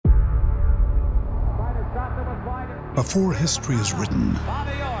Before history is written,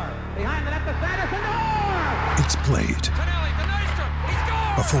 it's played.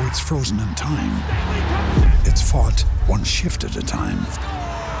 Before it's frozen in time, it's fought one shift at a time.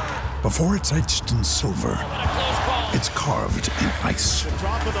 Before it's etched in silver, it's carved in ice.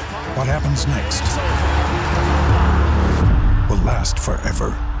 What happens next will last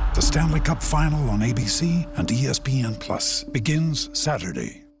forever. The Stanley Cup Final on ABC and ESPN Plus begins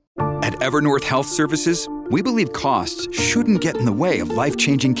Saturday. At Evernorth Health Services, we believe costs shouldn't get in the way of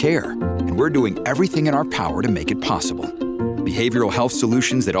life-changing care, and we're doing everything in our power to make it possible. Behavioral health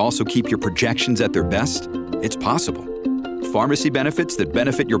solutions that also keep your projections at their best? It's possible. Pharmacy benefits that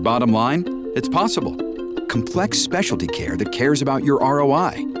benefit your bottom line? It's possible. Complex specialty care that cares about your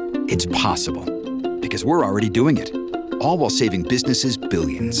ROI? It's possible. Because we're already doing it. All while saving businesses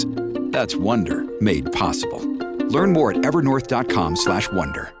billions. That's Wonder made possible. Learn more at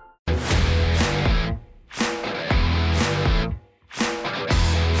evernorth.com/wonder.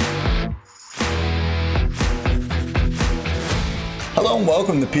 Hello and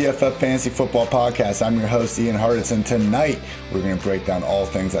welcome to PFF Fantasy Football Podcast. I'm your host, Ian Hartitz, and tonight we're going to break down all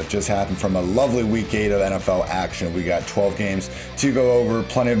things that just happened from a lovely Week 8 of NFL action. We got 12 games to go over,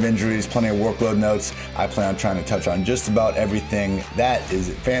 plenty of injuries, plenty of workload notes. I plan on trying to touch on just about everything that is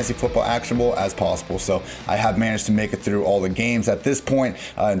fantasy football actionable as possible. So I have managed to make it through all the games at this point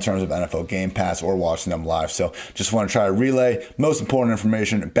in terms of NFL Game Pass or watching them live. So just want to try to relay most important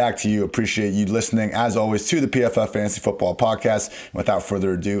information back to you. Appreciate you listening, as always, to the PFF Fantasy Football Podcast. Without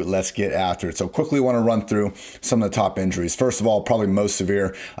further ado, let's get after it. So quickly want to run through some of the top injuries. First of all, probably most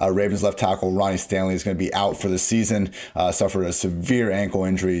severe, Ravens left tackle Ronnie Stanley is going to be out for the season. Suffered a severe ankle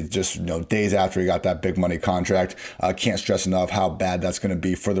injury just days after he got that big money contract. Can't stress enough how bad that's going to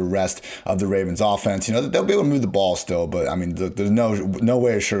be for the rest of the Ravens offense. They'll be able to move the ball still, but I mean, there's no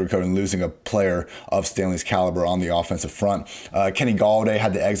way of sugarcoating losing a player of Stanley's caliber on the offensive front. Kenny Golladay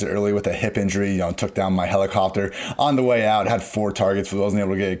had to exit early with a hip injury. Took down my helicopter on the way out. Had 4 targets, but wasn't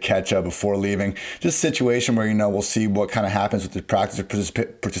able to get a catch up before leaving. Just a situation where we'll see what kind of happens with the practice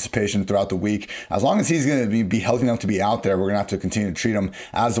participation throughout the week. As long as he's going to be healthy enough to be out there, we're going to have to continue to treat him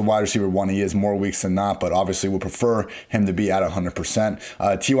as the wide receiver one he is more weeks than not, but obviously we'll prefer him to be at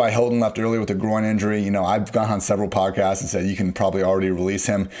 100%. T.Y. Hilton left early with a groin injury. I've gone on several podcasts and said you can probably already release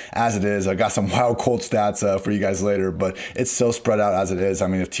him as it is. I got some wild cold stats for you guys later, but it's so spread out as it is. I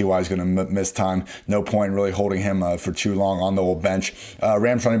mean, if T.Y. is going to miss time, no point really holding him for too long on the old bench.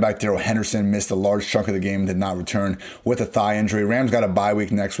 Rams running back Darrell Henderson missed a large chunk of the game, did not return with a thigh injury. Rams got a bye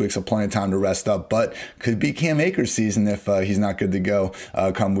week next week, so plenty of time to rest up, but could be Cam Akers' season if he's not good to go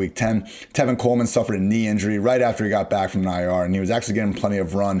come week 10. Tevin Coleman suffered a knee injury right after he got back from an IR, and he was actually getting plenty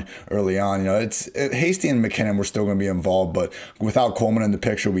of run early on. Hasty and McKinnon were still going to be involved, but without Coleman in the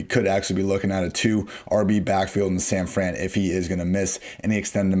picture, we could actually be looking at a 2 RB backfield in San Fran if he is going to miss any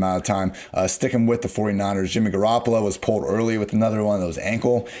extended amount of time. Sticking with the 49ers, Jimmy Garoppolo was pulled early with another one of those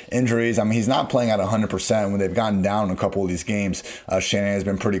ankle injuries. I mean, he's not playing at 100%. When they've gotten down in a couple of these games, Shanahan has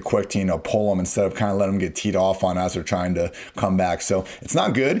been pretty quick to pull him instead of kind of let him get teed off on as they're trying to come back. So it's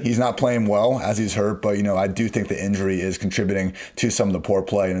not good. He's not playing well as he's hurt, but I do think the injury is contributing to some of the poor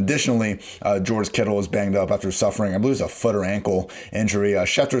play. And additionally, George Kittle is banged up after suffering, I believe, it's a foot or ankle injury.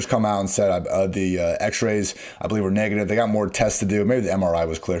 Schefter's come out and said the X-rays, I believe, were negative. They got more tests to do. Maybe the MRI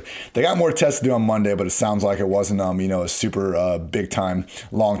was clear. They got more tests to do on Monday, but it sounds like it wasn't a super big time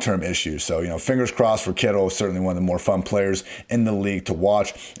long-term issue. So fingers crossed for Kittle. Certainly one of the more fun players in the league to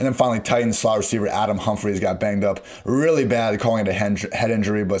watch. And then finally, Titans slot receiver Adam Humphries got banged up really bad, calling it a head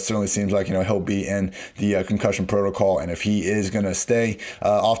injury, but certainly seems like he'll be in the concussion protocol. And if he is going to stay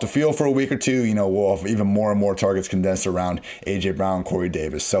off the field for a week or two, we'll have even more and more targets condensed around AJ Brown, Corey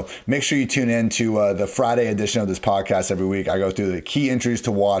Davis. So make sure you tune in to the Friday edition of this podcast every week. I go through the key injuries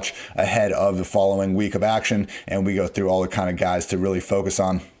to watch ahead of the following week of action, and we go through all the kind of guys to really focus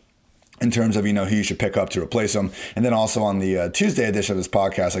on in terms of, who you should pick up to replace them. And then also on the Tuesday edition of this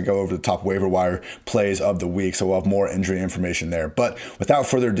podcast, I go over the top waiver wire plays of the week. So we'll have more injury information there. But without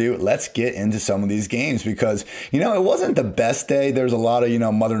further ado, let's get into some of these games because, it wasn't the best day. There's a lot of,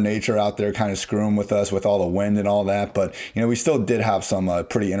 Mother Nature out there kind of screwing with us with all the wind and all that. But, we still did have some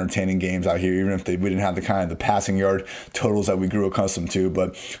pretty entertaining games out here, even if we didn't have the kind of the passing yard totals that we grew accustomed to.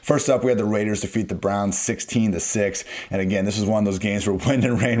 But first up, we had the Raiders defeat the Browns 16-6. And again, this is one of those games where wind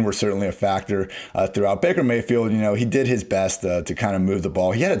and rain were certainly a factor throughout. Baker Mayfield, he did his best to kind of move the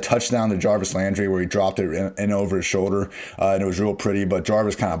ball. He had a touchdown to Jarvis Landry where he dropped it in over his shoulder, and it was real pretty, but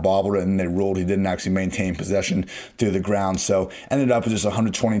Jarvis kind of bobbled it, and they ruled he didn't actually maintain possession through the ground. So ended up with just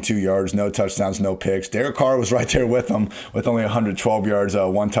 122 yards, no touchdowns, no picks. Derek Carr was right there with him with only 112 yards,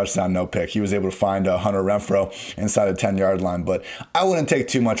 one touchdown, no pick. He was able to find Hunter Renfrow inside the 10-yard line, but I wouldn't take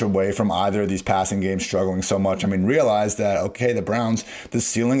too much away from either of these passing games struggling so much. I mean, realize that, okay, the Browns, the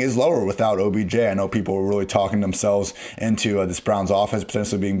ceiling is lower without OBJ. I know people were really talking themselves into this Browns offense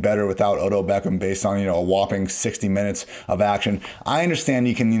potentially being better without Odell Beckham based on, a whopping 60 minutes of action. I understand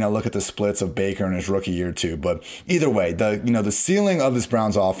you can, look at the splits of Baker in his rookie year too, but either way, the ceiling of this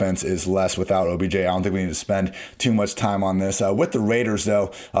Browns offense is less without OBJ. I don't think we need to spend too much time on this. With the Raiders,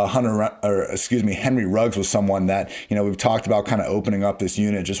 though, Henry Ruggs was someone that, we've talked about kind of opening up this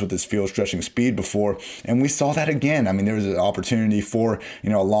unit just with this field stretching speed before, and we saw that again. I mean, there was an opportunity for,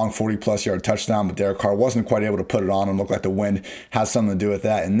 a long 40-plus yard touchdown, but Derek Carr wasn't quite able to put it on him. Looked like the wind has something to do with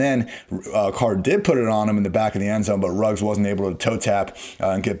that. And then Carr did put it on him in the back of the end zone, but Ruggs wasn't able to toe tap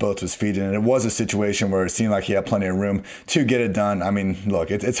and get both of his feet in. And it was a situation where it seemed like he had plenty of room to get it done. I mean, look,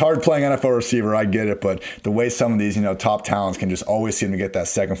 it's hard playing NFL receiver. I get it, but the way some of these, top talents can just always seem to get that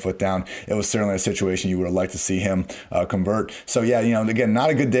second foot down, it was certainly a situation you would have liked to see him convert. So yeah, again, not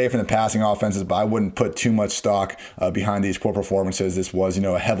a good day for the passing offenses, but I wouldn't put too much stock behind these poor performances. This was,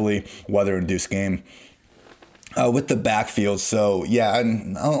 a heavily weather-induced game. With the backfield, so yeah,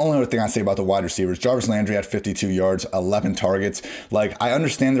 and the only other thing I say about the wide receivers, Jarvis Landry had 52 yards, 11 targets. Like, I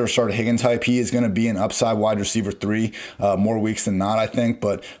understand they're Rashard Higgins type. He is going to be an upside wide receiver 3 more weeks than not, I think.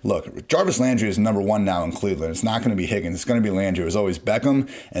 But look, Jarvis Landry is number 1 now in Cleveland. It's not going to be Higgins. It's going to be Landry. It was always Beckham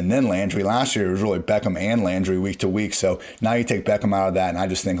and then Landry. Last year, it was really Beckham and Landry week to week. So now you take Beckham out of that, and I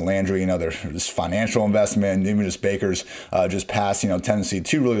just think Landry, there's this financial investment, and even just Baker's just pass, tendency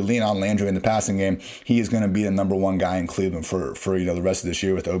to really lean on Landry in the passing game. He is going to be the number 1 guy in Cleveland for the rest of this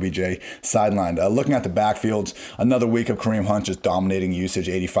year with OBJ sidelined. Looking at the backfields, another week of Kareem Hunt just dominating usage,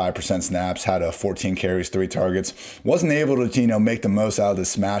 85% snaps, had 14 carries, 3 targets. Wasn't able to make the most out of the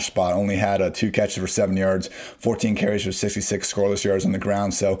smash spot. Only had 2 catches for 7 yards, 14 carries for 66 scoreless yards on the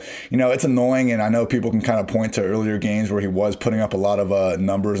ground. So it's annoying, and I know people can kind of point to earlier games where he was putting up a lot of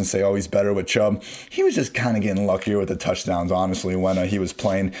numbers and say, oh, he's better with Chubb. He was just kind of getting luckier with the touchdowns, honestly, when he was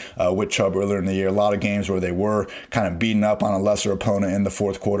playing with Chubb earlier in the year. A lot of games where they were kind of beating up on a lesser opponent in the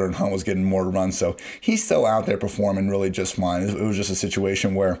fourth quarter, and Hunt was getting more runs. So he's still out there performing really just fine. It was just a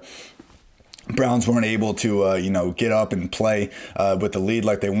situation where Browns weren't able to, get up and play with the lead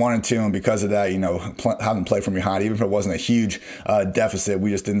like they wanted to, and because of that, having played from behind, even if it wasn't a huge deficit,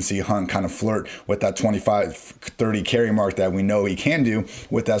 we just didn't see Hunt kind of flirt with that 25-30 carry mark that we know he can do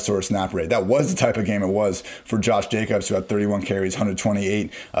with that sort of snap rate. That was the type of game it was for Josh Jacobs, who had 31 carries,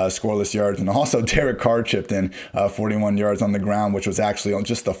 128 scoreless yards, and also Derek Carr chipped in 41 yards on the ground, which was actually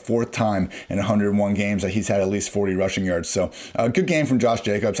just the 4th time in 101 games that he's had at least 40 rushing yards. So a good game from Josh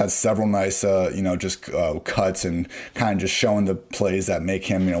Jacobs, had several nice cuts and kind of just showing the plays that make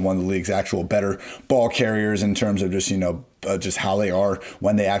him, one of the league's actual better ball carriers in terms of just how they are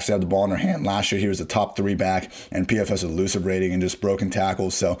when they actually have the ball in their hand. Last year, he was a top 3 back and PFF's elusive rating and just broken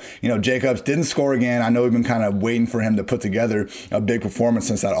tackles. So, Jacobs didn't score again. I know we've been kind of waiting for him to put together a big performance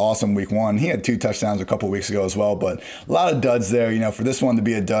since that awesome week 1. He had 2 touchdowns a couple weeks ago as well, but a lot of duds there. For this one to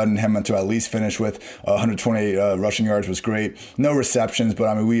be a dud and him to at least finish with 128 rushing yards was great. No receptions,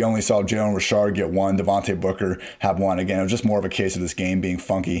 but we only saw Jalen Richard get 1, Devontae Booker have 1. Again, it was just more of a case of this game being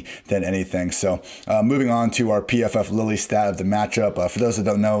funky than anything. So, moving on to our PFF Lily stat of the matchup. For those that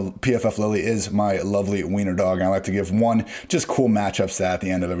don't know, PFF Lily is my lovely wiener dog, and I like to give one just cool matchup stat at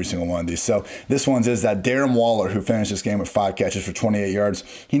the end of every single one of these. So this one's is that Darren Waller, who finished this game with 5 catches for 28 yards,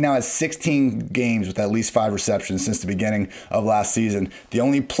 he now has 16 games with at least 5 receptions since the beginning of last season. The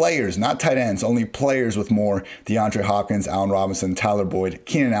only players, not tight ends, only players with more: DeAndre Hopkins, Allen Robinson, Tyler Boyd,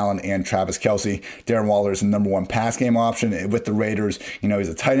 Keenan Allen, and Travis Kelce. Darren Waller is the number 1 pass game option with the Raiders. He's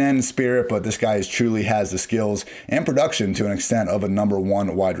a tight end in spirit, but this guy truly has the skills and production to an extent of a number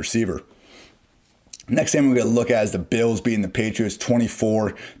 1 wide receiver. Next game we're going to look at is the Bills beating the Patriots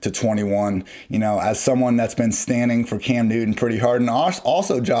 24-21. As someone that's been standing for Cam Newton pretty hard, and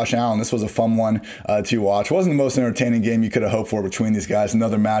also Josh Allen, this was a fun one to watch. It wasn't the most entertaining game you could have hoped for between these guys.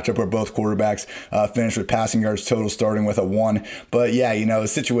 Another matchup where both quarterbacks finished with passing yards total starting with a 1. But yeah, a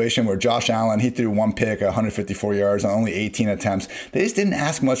situation where Josh Allen, he threw 1 pick, 154 yards on only 18 attempts. They just didn't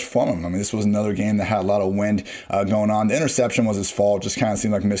ask much from him. This was another game that had a lot of wind going on. The interception was his fault. Just kind of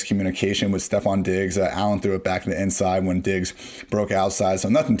seemed like miscommunication with Stephon Diggs Allen threw it back to the inside when Diggs broke outside, so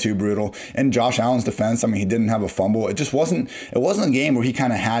nothing too brutal. And Josh Allen's defense, I mean, he didn't have a fumble. It wasn't a game where he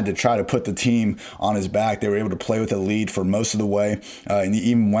kind of had to try to put the team on his back. They were able to play with a lead for most of the way, and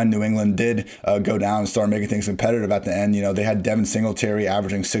even when New England did go down and start making things competitive at the end, they had Devin Singletary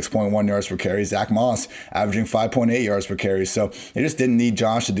averaging 6.1 yards per carry, Zach Moss averaging 5.8 yards per carry. So they just didn't need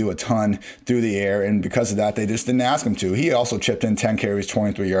Josh to do a ton through the air, and because of that, they just didn't ask him to. He also chipped in 10 carries,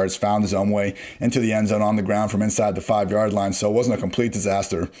 23 yards, found his own way into the end zone on the ground from inside the 5-yard line. So it wasn't a complete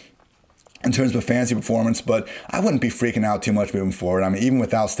disaster in terms of fantasy performance, but I wouldn't be freaking out too much moving forward. I mean, even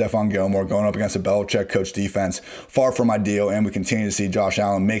without Stephon Gilmore going up against a Belichick coach defense, far from ideal, and we continue to see Josh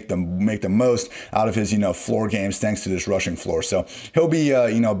Allen make the most out of his, floor games thanks to this rushing floor. So he'll be,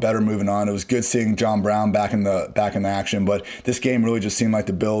 better moving on. It was good seeing John Brown back in the action, but this game really just seemed like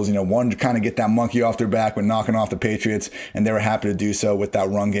the Bills, wanted to kind of get that monkey off their back when knocking off the Patriots, and they were happy to do so with that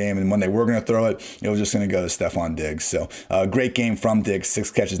run game. And when they were going to throw it, it was just going to go to Stephon Diggs. So great game from Diggs, 6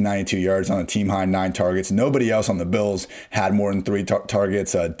 catches, 92 yards on a team high 9 targets. Nobody else on the Bills had more than 3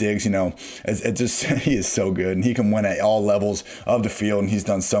 targets. Diggs, he is so good, and he can win at all levels of the field, and he's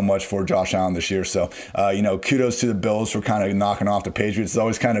done so much for Josh Allen this year. So, kudos to the Bills for kind of knocking off the Patriots. It's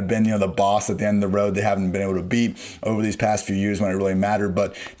always kind of been, the boss at the end of the road. They haven't been able to beat over these past few years when it really mattered,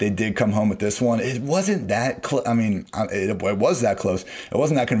 but they did come home with this one. It wasn't that close. I mean, it was that close. It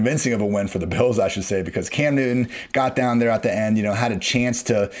wasn't that convincing of a win for the Bills, I should say, because Cam Newton got down there at the end, had a chance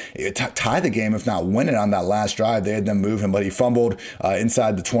to tie the game, if not win it on that last drive. They had them move him, but he fumbled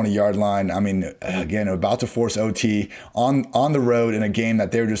inside the 20-yard line. I mean, again, about to force OT on the road in a game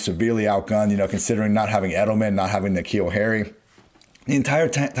that they were just severely outgunned, considering not having Edelman, not having N'Keal Harry. The entire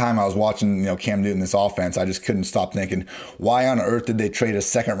time I was watching, Cam Newton, this offense, I just couldn't stop thinking, why on earth did they trade a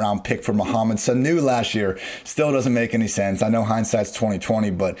second-round pick for Mohamed Sanu last year? Still doesn't make any sense. I know hindsight's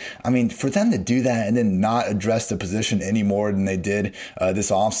 20/20, but I mean, for them to do that and then not address the position any more than they did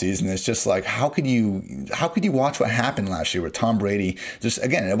this offseason, it's just like, how could you watch what happened last year with Tom Brady? Just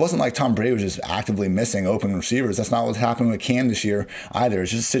again, it wasn't like Tom Brady was just actively missing open receivers. That's not what's happening with Cam this year either.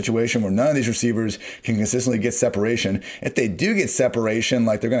 It's just a situation where none of these receivers can consistently get separation. If they do get separation,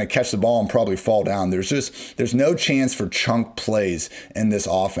 like they're going to catch the ball and probably fall down. There's no chance for chunk plays in this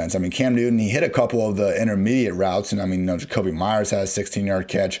offense. I mean, Cam Newton, he hit a couple of the intermediate routes, and I mean, Jacoby Myers had a 16-yard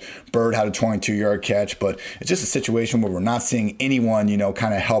catch, Bird had a 22-yard catch, but it's just a situation where we're not seeing anyone,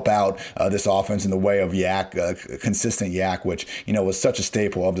 kind of help out this offense in the way of consistent yak, which, was such a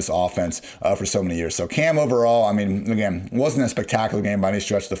staple of this offense for so many years. So Cam overall, I mean, again, wasn't a spectacular game by any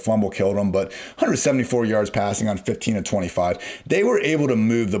stretch. The fumble killed him, but 174 yards passing on 15 of 25. They were able to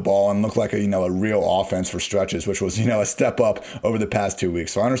move the ball and look like a real offense for stretches, which was a step up over the past 2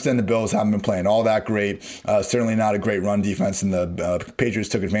 weeks. So I understand the Bills haven't been playing all that great. Certainly not a great run defense, and the Patriots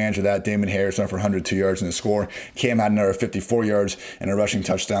took advantage of that. Damon Harris went for 102 yards in the score. Cam had another 54 yards and a rushing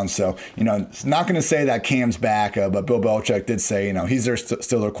touchdown. So it's not going to say that Cam's back, but Bill Belichick did say he's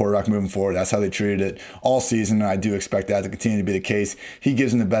still their quarterback moving forward. That's how they treated it all season, and I do expect that to continue to be the case. He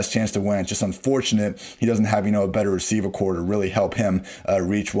gives them the best chance to win. It's just unfortunate he doesn't have a better receiver core to really help him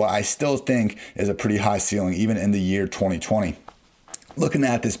reach what I still think is a pretty high ceiling even in the year 2020. Looking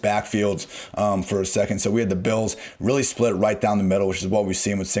at this backfield for a second, so we had the Bills really split right down the middle, which is what we've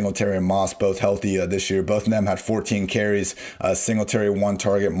seen with Singletary and Moss, both healthy this year. Both of them had 14 carries. Singletary 1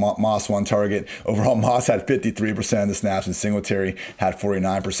 target, Moss 1 target. Overall, Moss had 53% of the snaps, and Singletary had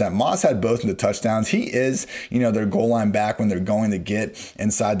 49%. Moss had both of the touchdowns. He is, their goal line back when they're going to get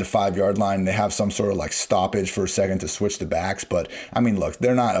inside the 5-yard line. They have some sort of like stoppage for a second to switch the backs, but I mean, look,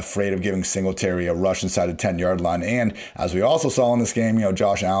 they're not afraid of giving Singletary a rush inside the 10-yard line. And as we also saw in this game,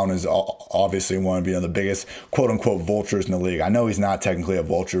 Josh Allen is obviously one of the biggest quote-unquote vultures in the league. I know he's not technically a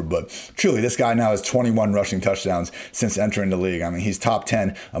vulture, but truly, this guy now has 21 rushing touchdowns since entering the league. I mean, he's top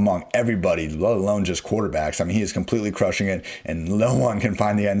 10 among everybody, let alone just quarterbacks. I mean, he is completely crushing it, and no one can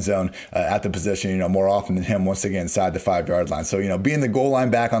find the end zone at the position, more often than him once again inside the 5-yard line. So, being the goal line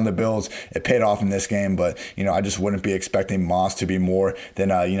back on the Bills, it paid off in this game, but, I just wouldn't be expecting Moss to be more than,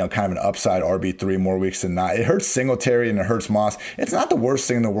 kind of an upside RB3 more weeks than not. It hurts Singletary and it hurts Moss. It's not the worst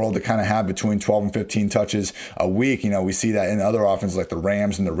thing in the world to kind of have between 12 and 15 touches a week. We see that in other offenses like the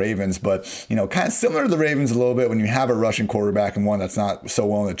Rams and the Ravens, but, kind of similar to the Ravens a little bit when you have a rushing quarterback and one that's not so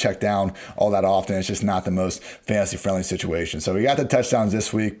willing to check down all that often. It's just not the most fantasy friendly situation. So we got the touchdowns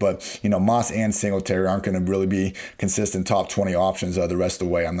this week, but, Moss and Singletary aren't going to really be consistent top 20 options the rest of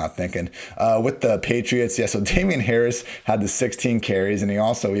the way, I'm not thinking. With the Patriots, so Damian Harris had the 16 carries, and he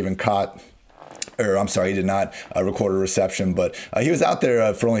also even caught He did not record a reception, but he was out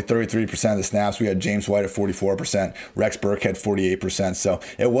there for only 33% of the snaps. We had James White at 44%, Rex Burkhead 48%. So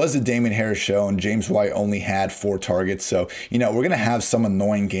it was a Damien Harris show, and James White only had 4 targets. So, we're going to have some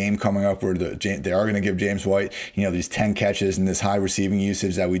annoying game coming up where they are going to give James White, these 10 catches and this high receiving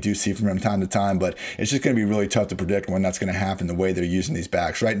usage that we do see from him time to time. But it's just going to be really tough to predict when that's going to happen, the way they're using these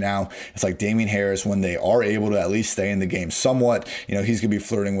backs. Right now, it's like Damien Harris, when they are able to at least stay in the game somewhat, he's going to be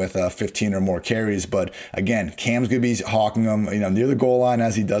flirting with 15 or more carries. But again, Cam's going to be hawking them, near the goal line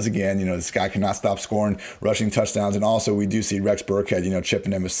as he does again. This guy cannot stop scoring rushing touchdowns. And also we do see Rex Burkhead,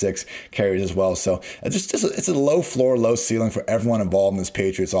 chipping in with 6 carries as well. So it's a low floor, low ceiling for everyone involved in this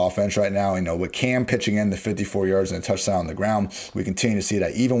Patriots offense right now. With Cam pitching in the 54 yards and a touchdown on the ground, we continue to see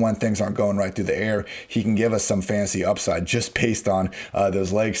that even when things aren't going right through the air, he can give us some fantasy upside just based on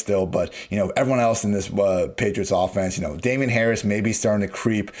those legs still. But, everyone else in this Patriots offense, Damien Harris may be starting to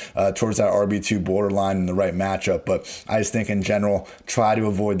creep towards that RB2 borderline in the right matchup, but I just think in general, try to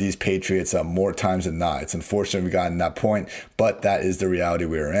avoid these Patriots more times than not. It's unfortunate we got in that point, but that is the reality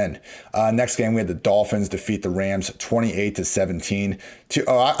we are in. Next game, we had the Dolphins defeat the Rams 28-17.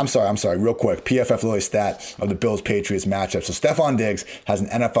 I'm sorry, real quick. PFF Lily stat of the Bills-Patriots matchup. So Stephon Diggs has an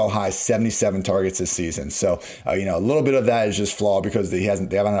NFL high 77 targets this season. So, a little bit of that is just flawed because they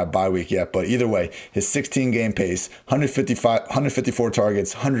haven't had a bye week yet. But either way, his 16-game pace, 154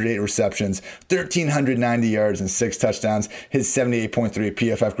 targets, 108 receptions, 1,390 yards and 6 touchdowns. His 78.3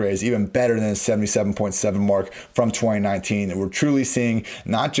 PFF grade is even better than his 77.7 mark from 2019. And we're truly seeing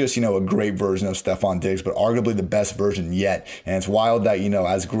not just, a great version of Stephon Diggs, but arguably the best version yet. And it's wild that,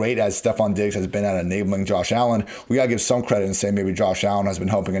 as great as Stephon Diggs has been at enabling Josh Allen, we got to give some credit and say maybe Josh Allen has been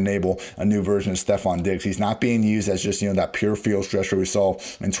helping enable a new version of Stephon Diggs. He's not being used as just, that pure field stretcher we saw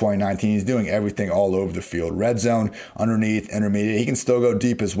in 2019. He's doing everything all over the field. Red zone, underneath, intermediate. He can still go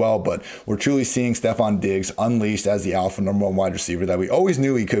deep as well, but we're truly seeing Stephon Diggs unleashed as the alpha number 1 wide receiver that we always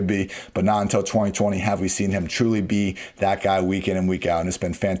knew he could be, but not until 2020 have we seen him truly be that guy week in and week out. And it's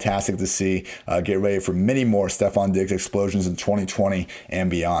been fantastic to see. Get ready for many more Stephon Diggs explosions in 2020 and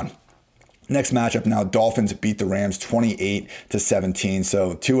beyond. Next matchup now, Dolphins beat the Rams 28-17.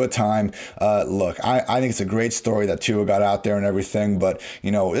 So Tua time. Look, I think it's a great story that Tua got out there and everything, but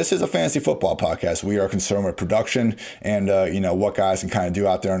this is a fantasy football podcast. We are concerned with production and what guys can kind of do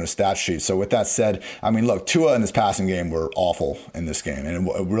out there on the stat sheet. So with that said, look, Tua and his passing game were awful in this game, and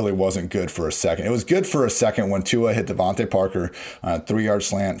it really wasn't good for a second. It was good for a second when Tua hit Devontae Parker on a 3-yard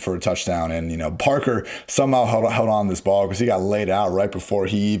slant for a touchdown, and Parker somehow held on this ball because he got laid out right before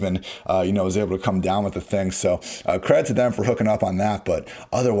he even was able to come down with the thing. So credit to them for hooking up on that, but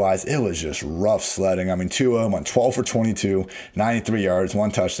otherwise it was just rough sledding. Tua went 12 for 22, 93 yards, 1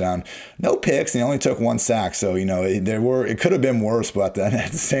 touchdown, no picks, and he only took 1 sack. So it could have been worse, but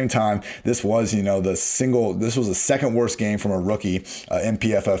at the same time, this was the second worst game from a rookie in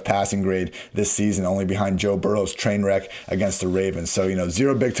PFF passing grade this season, only behind Joe Burrow's train wreck against the Ravens. So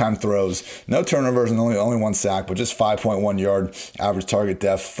 0 big time throws, no turnovers, and only 1 sack, but just 5.1 yard average target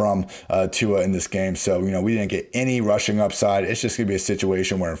depth from Tua in this game. So, we didn't get any rushing upside. It's just going to be a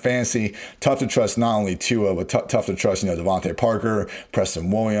situation where in fantasy, tough to trust not only Tua, but tough to trust, Devontae Parker, Preston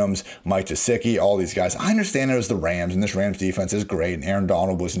Williams, Mike Gesicki, all these guys. I understand it was the Rams, and this Rams defense is great, and Aaron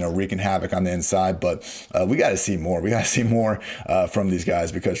Donald was, wreaking havoc on the inside, but we got to see more. We got to see more from these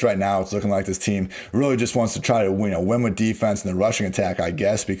guys, because right now it's looking like this team really just wants to try to, win with defense and the rushing attack, I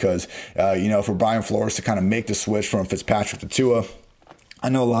guess, because, for Brian Flores to kind of make the switch from Fitzpatrick to Tua, I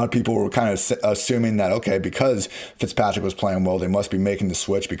know a lot of people were kind of assuming that, okay, because Fitzpatrick was playing well, they must be making the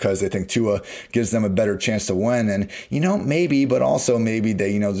switch because they think Tua gives them a better chance to win. And, maybe, but also maybe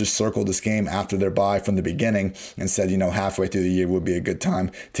they, just circled this game after their bye from the beginning and said, halfway through the year would be a good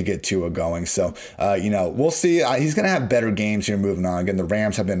time to get Tua going. So, we'll see. He's going to have better games here moving on. Again, the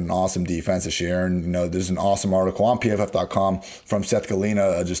Rams have been an awesome defense this year. And, there's an awesome article on PFF.com from Seth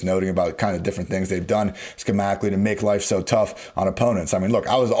Galina just noting about kind of different things they've done schematically to make life so tough on opponents. Look,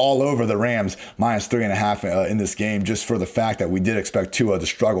 I was all over the Rams minus 3.5 in this game just for the fact that we did expect Tua to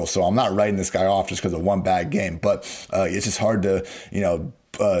struggle. So I'm not writing this guy off just because of one bad game, but it's just hard to,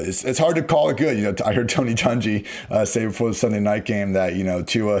 it's hard to call it good. I heard Tony Dungy say before the Sunday night game that,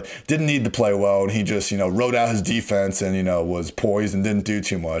 Tua didn't need to play well, and he just, wrote out his defense and, was poised and didn't do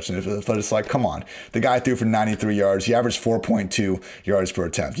too much. But it's like, come on. The guy threw for 93 yards. He averaged 4.2 yards per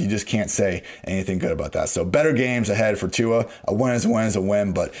attempt. You just can't say anything good about that. So better games ahead for Tua. A win is a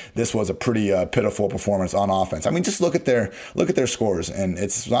win, but this was a pretty pitiful performance on offense. Just look at their scores, and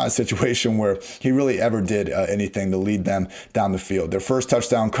it's not a situation where he really ever did anything to lead them down the field. Their first touchdown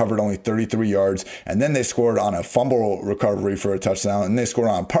touchdown, covered only 33 yards, and then they scored on a fumble recovery for a touchdown, and they scored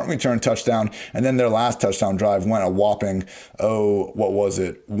on a punt return touchdown, and then their last touchdown drive went a whopping,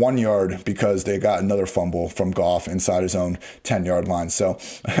 1 yard because they got another fumble from Goff inside his own 10-yard line. So,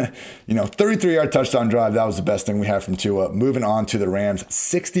 33-yard touchdown drive, that was the best thing we had from Tua. Moving on to the Rams,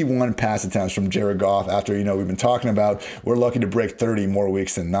 61 pass attempts from Jared Goff after, we've been talking about we're lucky to break 30 more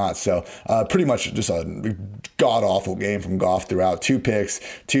weeks than not. So pretty much just a god-awful game from Goff throughout. 2 picks,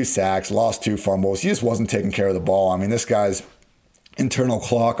 2 sacks, lost 2 fumbles. He just wasn't taking care of the ball. I mean, this guy's internal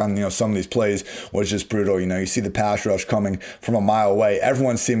clock on some of these plays was just brutal. You see the pass rush coming from a mile away.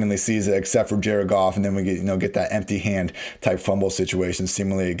 Everyone seemingly sees it except for Jared Goff, and then we get that empty hand type fumble situation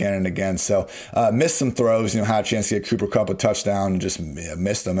seemingly again and again. So missed some throws. Had a chance to get Cooper Kupp a touchdown and just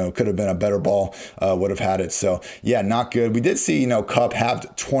missed them. It could have been a better ball. Would have had it. So yeah, not good. We did see Kupp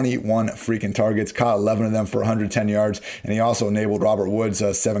have 21 freaking targets, caught 11 of them for 110 yards, and he also enabled Robert Woods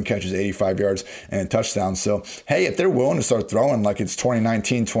 7 catches, 85 yards and a touchdown. So hey, if they're willing to start throwing like it's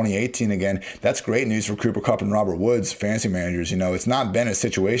 2019, 2018 again, that's great news for Cooper Kupp and Robert Woods, fantasy managers. It's not been a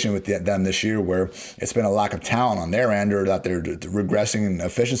situation with them this year where it's been a lack of talent on their end or that they're regressing in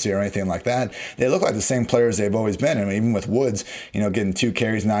efficiency or anything like that. They look like the same players they've always been. I mean, even with Woods, getting 2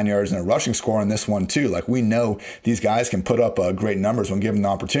 carries, 9 yards, and a rushing score in this one too. Like, we know these guys can put up great numbers when given the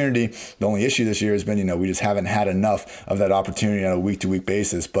opportunity. The only issue this year has been, we just haven't had enough of that opportunity on a week-to-week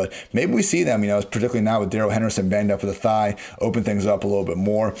basis. But maybe we see them, particularly now with Darrell Henderson banged up with a thigh, open things up a little bit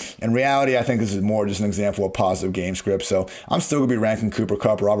more. In reality, I think this is more just an example of positive game script. So I'm still going to be ranking Cooper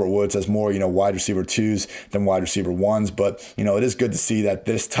Kupp, Robert Woods as more, wide receiver 2s than wide receiver 1s. But, it is good to see that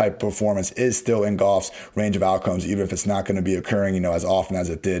this type of performance is still in Goff's range of outcomes, even if it's not going to be occurring, as often as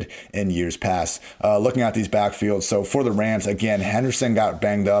it did in years past. Looking at these backfields, so for the Rams, again, Henderson got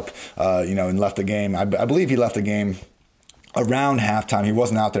banged up, and left the game. I believe he left the game around halftime. He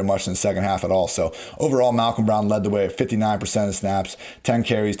wasn't out there much in the second half at all. So overall, Malcolm Brown led the way at 59% of snaps, 10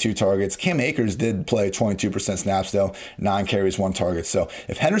 carries, 2 targets. Cam Akers did play 22% snaps though, 9 carries, 1 target. So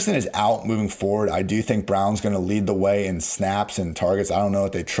if Henderson is out moving forward, I do think Brown's going to lead the way in snaps and targets. I don't know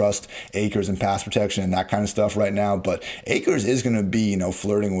if they trust Akers in pass protection and that kind of stuff right now, but Akers is going to be,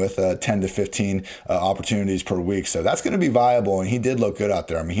 flirting with 10 to 15 opportunities per week. So that's going to be viable, and he did look good out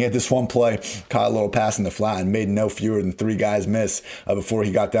there. I mean, he had this one play, caught a little pass in the flat and made no fewer than 3 guys miss before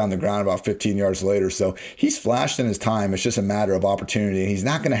he got down the ground about 15 yards later. So he's flashed in his time. It's just a matter of opportunity. And he's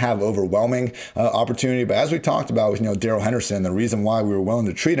not going to have overwhelming opportunity. But as we talked about with Darrell Henderson, the reason why we were willing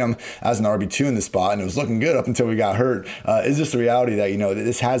to treat him as an RB2 in the spot, and it was looking good up until we got hurt, is just the reality that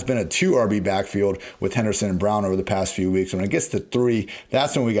this has been a 2 RB backfield with Henderson and Brown over the past few weeks. When it gets to 3,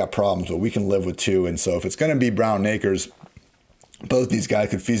 that's when we got problems. But we can live with 2. And so if it's going to be Brown and Akers, both these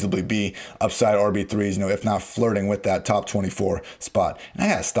guys could feasibly be upside RB3s, if not flirting with that top 24 spot. And I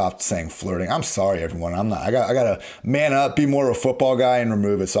gotta stop saying flirting. I'm sorry, everyone. I'm not. I gotta man up, be more of a football guy, and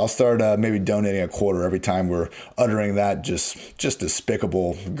remove it. So I'll start maybe donating a quarter every time we're uttering that just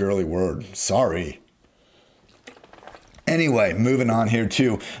despicable girly word. Sorry. Anyway, moving on here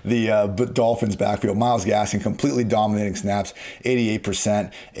to the Dolphins backfield. Myles Gaskin completely dominating snaps,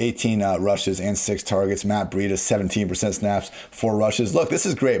 88%, 18 rushes and 6 targets. Matt Breida, 17% snaps, 4 rushes. Look, this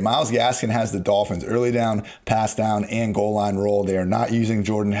is great. Myles Gaskin has the Dolphins early down, pass down, and goal line roll. They are not using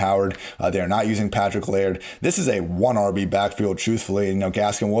Jordan Howard. They are not using Patrick Laird. This is a 1 RB backfield, truthfully.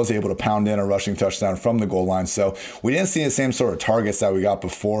 Gaskin was able to pound in a rushing touchdown from the goal line. So we didn't see the same sort of targets that we got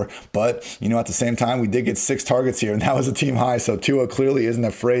before. But, at the same time, we did get 6 targets here, and that was a team high. So Tua clearly isn't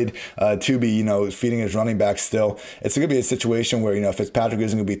afraid to be, feeding his running back still. It's going to be a situation where, Fitzpatrick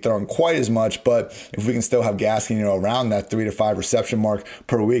isn't going to be throwing quite as much, but if we can still have Gaskin, around that 3 to 5 reception mark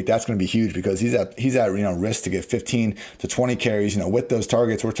per week, that's going to be huge because he's at risk to get 15 to 20 carries. With those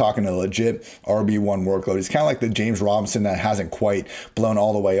targets, we're talking a legit RB1 workload. He's kind of like the James Robinson that hasn't quite blown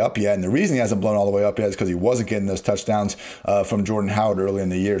all the way up yet. And the reason he hasn't blown all the way up yet is because he wasn't getting those touchdowns from Jordan Howard early in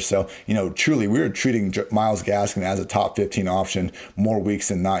the year. So, truly, we were treating Myles Gaskin as a top 15 option more weeks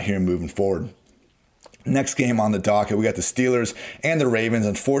than not here moving forward. Next game on the docket, we got the Steelers and the Ravens.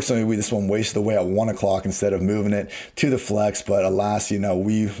 Unfortunately, this one wasted away at 1 o'clock instead of moving it to the flex. But alas, we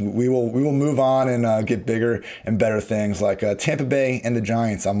will move on and get bigger and better things like Tampa Bay and the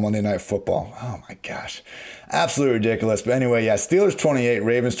Giants on Monday Night Football. Oh my gosh, absolutely ridiculous. But anyway, yeah, Steelers 28,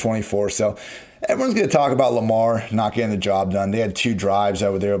 Ravens 24. So Everyone's going to talk about Lamar not getting the job done. They had 2 drives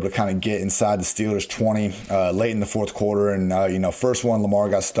that were able to kind of get inside the Steelers' 20 late in the fourth quarter. And, first one, Lamar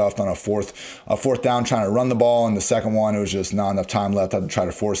got stuffed on a fourth down trying to run the ball. And the second one, it was just not enough time left. Had to try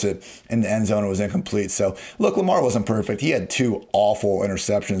to force it in the end zone. It was incomplete. So, look, Lamar wasn't perfect. He had 2 awful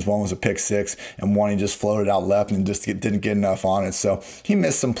interceptions. One was a pick 6, and one he just floated out left and just didn't get enough on it. So, he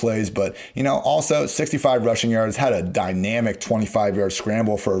missed some plays. But, also 65 rushing yards, had a dynamic 25-yard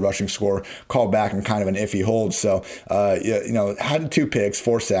scramble for a rushing score, called back in kind of an iffy hold. So, had 2 picks,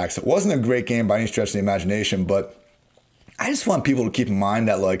 4 sacks. It wasn't a great game by any stretch of the imagination, but I just want people to keep in mind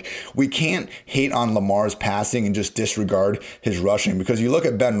that, we can't hate on Lamar's passing and just disregard his rushing, because you look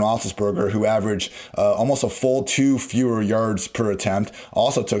at Ben Roethlisberger, who averaged almost a full 2 fewer yards per attempt,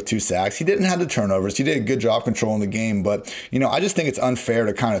 also took 2 sacks. He didn't have the turnovers. He did a good job controlling the game, but, I just think it's unfair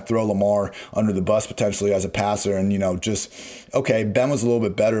to kind of throw Lamar under the bus potentially as a passer and, okay, Ben was a little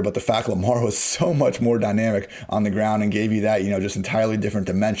bit better, but the fact Lamar was so much more dynamic on the ground and gave you that, just entirely different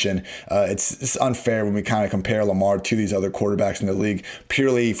dimension. It's unfair when we kind of compare Lamar to these other quarterbacks in the league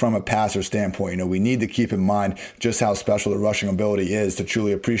purely from a passer standpoint. We need to keep in mind just how special the rushing ability is to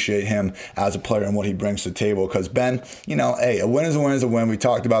truly appreciate him as a player and what he brings to the table. Because Ben, hey, a win is a win is a win. We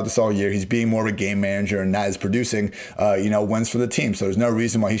talked about this all year. He's being more of a game manager, and that is producing, wins for the team. So there's no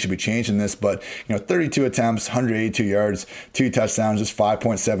reason why he should be changing this. But 32 attempts, 182 yards, 2 touchdowns, just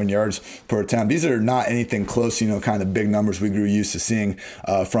 5.7 yards per attempt. These are not anything close, kind of big numbers we grew used to seeing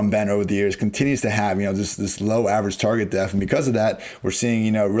from Ben over the years. Continues to have, this low average target depth. And because of that, we're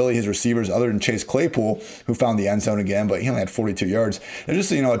seeing, really his receivers, other than Chase Claypool, who found the end zone again, but he only had 42 yards. There's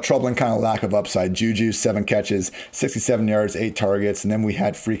just, a troubling kind of lack of upside. Juju, 7 catches, 67 yards, 8 targets. And then we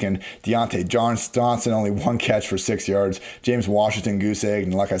had freaking Deontay Johnson, only 1 catch for 6 yards. James Washington, goose egg.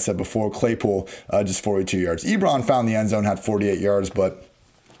 And like I said before, Claypool, just 42 yards. Ebron found the end zone, had 48 yards, but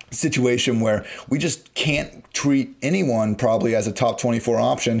situation where we just can't treat anyone probably as a top 24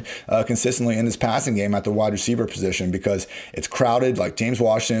 option consistently in this passing game at the wide receiver position, because it's crowded. Like James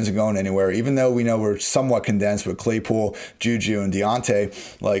Washington isn't going anywhere, even though we know we're somewhat condensed with Claypool, Juju, and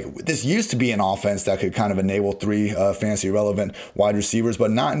Deontay. Like, this used to be an offense that could kind of enable 3 fantasy relevant wide receivers,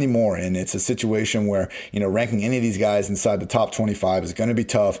 but not anymore. And it's a situation where, ranking any of these guys inside the top 25 is going to be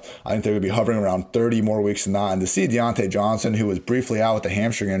tough. I think they're going to be hovering around 30 more weeks than not. And to see Deontay Johnson, who was briefly out with a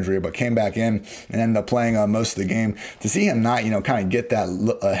hamstring injury, but came back in and ended up playing most of the game, to see him not, kind of get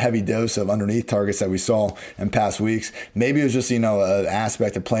that heavy dose of underneath targets that we saw in past weeks. Maybe it was just, an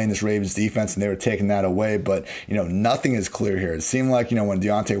aspect of playing this Ravens defense and they were taking that away, but, nothing is clear here. It seemed like, when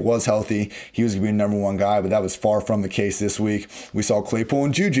Deontay was healthy, he was going to be the number 1 guy, but that was far from the case this week. We saw Claypool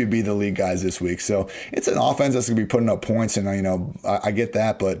and Juju be the lead guys this week. So it's an offense that's going to be putting up points, and, I get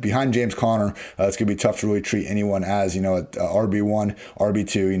that, but behind James Conner, it's going to be tough to really treat anyone as, RB1,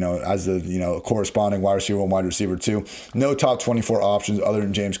 RB2, as the, corresponding wide receiver 1, wide receiver 2. No top 24 options other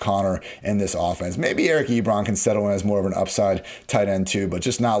than James Conner in this offense. Maybe Eric Ebron can settle in as more of an upside tight end too, but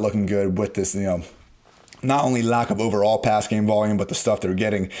just not looking good with this, not only lack of overall pass game volume, but the stuff they're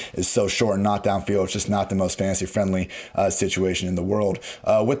getting is so short and not downfield. It's just not the most fantasy-friendly situation in the world.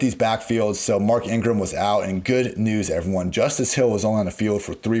 With these backfields, so Mark Ingram was out, and good news, everyone. Justice Hill was only on the field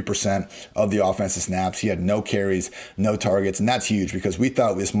for 3% of the offensive snaps. He had no carries, no targets, and that's huge, because we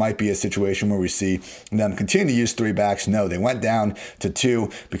thought this might be a situation where we see them continue to use 3 backs. No, they went down to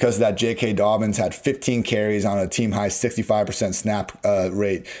 2 because of that. J.K. Dobbins had 15 carries on a team-high 65% snap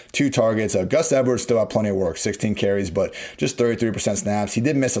rate, 2 targets. Gus Edwards still had plenty of work, 16 carries, but just 33% snaps. He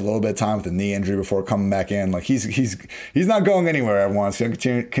did miss a little bit of time with a knee injury before coming back in. Like, he's not going anywhere, everyone. It's going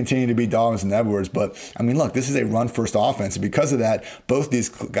to continue to be Dobbins and Edwards. But, I mean, look, this is a run-first offense. And because of that, both these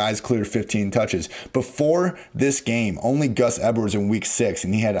guys cleared 15 touches. Before this game, only Gus Edwards in week 6,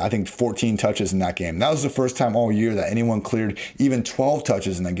 and he had, I think, 14 touches in that game. That was the first time all year that anyone cleared even 12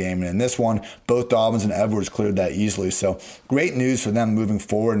 touches in the game. And in this one, both Dobbins and Edwards cleared that easily. So great news for them moving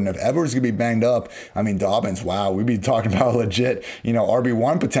forward. And if Edwards could be banged up, I mean, Dobbins, wow, we'd be talking about legit,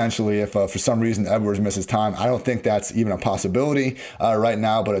 RB1 potentially if for some reason Edwards misses time. I don't think that's even a possibility right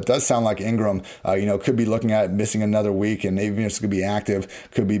now, but it does sound like Ingram, could be looking at missing another week, and even if it's going to be active,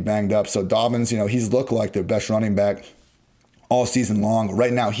 could be banged up. So Dobbins, he's looked like the best running back all season long.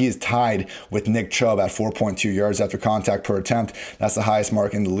 Right now, he is tied with Nick Chubb at 4.2 yards after contact per attempt. That's the highest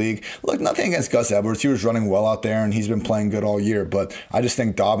mark in the league. Look, nothing against Gus Edwards. He was running well out there, and he's been playing good all year. But I just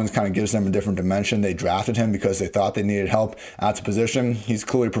think Dobbins kind of gives them a different dimension. They drafted him because they thought they needed help at the position. He's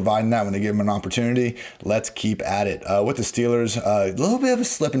clearly providing that when they give him an opportunity. Let's keep at it. With the Steelers, a little bit of a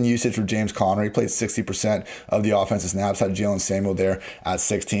slip in usage for James Conner. He played 60% of the offensive snaps. Had Jalen Samuel there at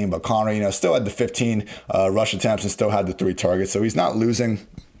 16. But Conner, still had the 15 rush attempts and still had the 3 targets. So he's not losing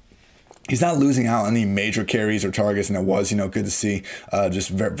He's not losing out on any major carries or targets, and it was, good to see just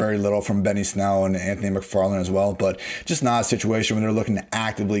very, very little from Benny Snell and Anthony McFarland as well, but just not a situation when they're looking to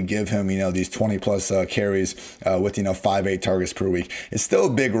actively give him, these 20-plus carries with, 5-8 targets per week. It's still a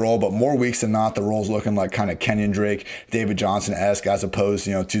big role, but more weeks than not, the role's looking like kind of Kenyon Drake, David Johnson-esque, as opposed,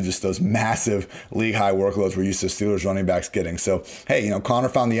 to just those massive league-high workloads we're used to Steelers running backs getting. So, hey, Conner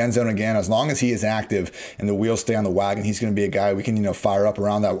found the end zone again. As long as he is active and the wheels stay on the wagon, he's going to be a guy we can, fire up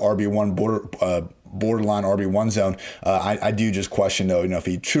around that RB1 borderline RB1 zone. I do just question, though, if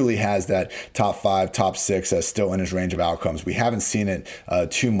he truly has that top 5, top 6 still in his range of outcomes. We haven't seen it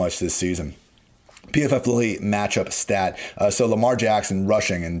too much this season. PFF Elite matchup stat. So Lamar Jackson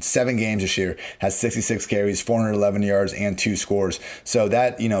rushing in 7 games this year has 66 carries, 411 yards, and 2 scores. So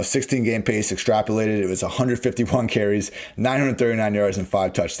that, 16 game pace extrapolated, it was 151 carries, 939 yards, and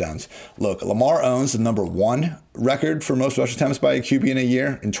 5 touchdowns. Look, Lamar owns the number 1 record for most rush attempts by a QB in a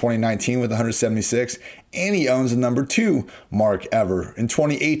year in 2019 with 176, and he owns the number 2 mark ever in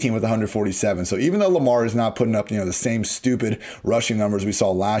 2018 with 147. So even though Lamar is not putting up, the same stupid rushing numbers we saw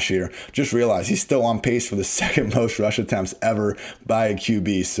last year, just realize he's still on pace for the second most rush attempts ever by a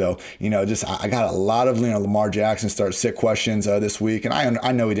QB. So, I got a lot of, Lamar Jackson start sit questions this week, and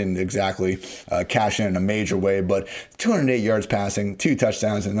I know he didn't exactly cash in a major way, but 208 yards passing, 2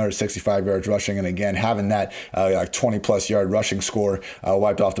 touchdowns, and another 65 yards rushing, and again, having that like 20-plus yard rushing score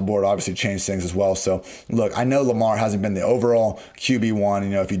wiped off the board obviously changed things as well. So, look, I know Lamar hasn't been the overall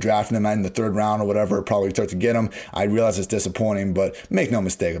QB1. If you drafted him in the 3rd round or whatever, probably start to get him. I realize it's disappointing, but make no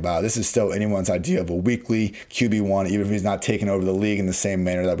mistake about it. This is still anyone's idea of a weekly QB1, even if he's not taking over the league in the same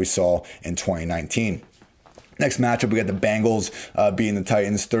manner that we saw in 2019. Next matchup, we got the Bengals beating the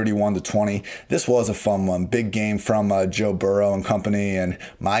Titans 31-20. This was a fun one. Big game from Joe Burrow and company and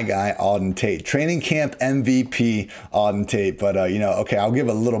my guy, Auden Tate. Training camp MVP, Auden Tate. But, okay, I'll give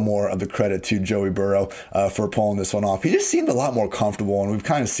a little more of the credit to Joey Burrow for pulling this one off. He just seemed a lot more comfortable, and we've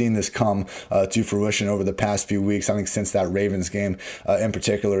kind of seen this come to fruition over the past few weeks, I think since that Ravens game in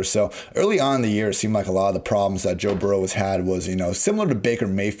particular. So early on in the year, it seemed like a lot of the problems that Joe Burrow has had was, similar to Baker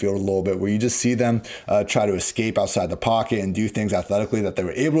Mayfield a little bit, where you just see them try to escape outside the pocket and do things athletically that they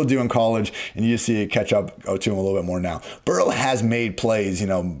were able to do in college, and you see it catch up to him a little bit more now. Burrow has made plays,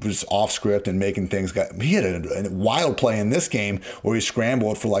 just off script and making things. He had a wild play in this game where he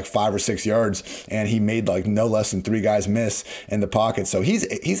scrambled for like 5 or 6 yards, and he made like no less than 3 guys miss in the pocket. So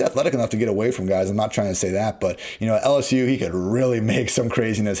he's athletic enough to get away from guys. I'm not trying to say that, but at LSU he could really make some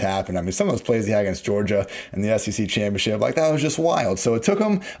craziness happen. I mean, some of those plays he had against Georgia in the SEC championship, like that was just wild. So it took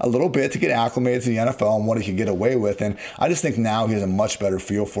him a little bit to get acclimated to the NFL and what he could get away with, and I just think now he has a much better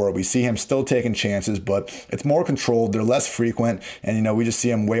feel for it. We see him still taking chances, but it's more controlled. They're less frequent, and we just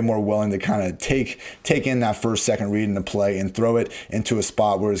see him way more willing to kind of take in that first, second read in the play and throw it into a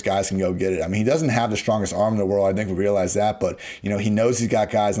spot where his guys can go get it. I mean, he doesn't have the strongest arm in the world. I think we realize that, but he knows he's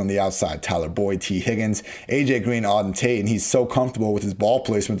got guys on the outside: Tyler Boyd, T. Higgins, AJ Green, Auden Tate, and he's so comfortable with his ball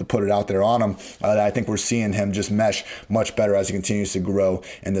placement to put it out there on him that I think we're seeing him just mesh much better as he continues to grow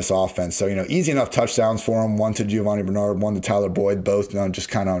in this offense. So easy enough touchdowns for him. 1 to Giovanni Bernard, 1 to Tyler Boyd, both just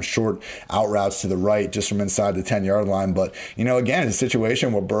kind of on short out routes to the right, just from inside the 10-yard line. But, again, it's a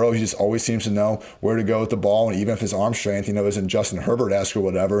situation where Burrow, he just always seems to know where to go with the ball. And even if his arm strength, isn't Justin Herbert-esque or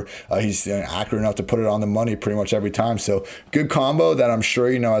whatever, he's accurate enough to put it on the money pretty much every time. So good combo that I'm sure,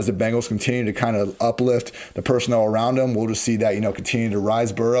 as the Bengals continue to kind of uplift the personnel around him, we'll just see that, continue to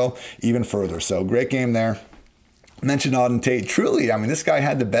rise Burrow even further. So great game there. Mentioned Auden Tate. Truly, I mean, this guy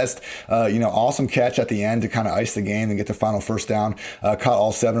had the best, awesome catch at the end to kind of ice the game and get the final first down. Caught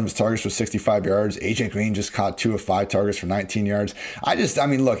all 7 of his targets for 65 yards. AJ Green just caught 2 of 5 targets for 19 yards.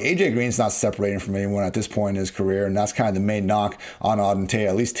 Look, AJ Green's not separating from anyone at this point in his career, and that's kind of the main knock on Auden Tate.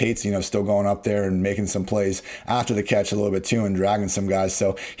 At least Tate's, still going up there and making some plays after the catch a little bit too and dragging some guys.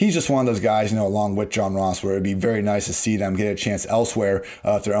 So he's just one of those guys, along with John Ross, where it'd be very nice to see them get a chance elsewhere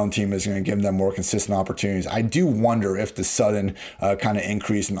if their own team is going to give them more consistent opportunities. I do wonder if the sudden kind of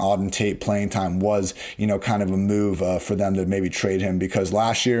increase in Auden Tate playing time was, kind of a move for them to maybe trade him, because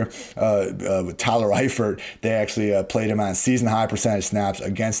last year with Tyler Eifert, they actually played him on season high percentage snaps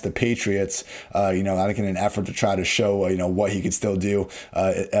against the Patriots, I think in an effort to try to show, what he could still do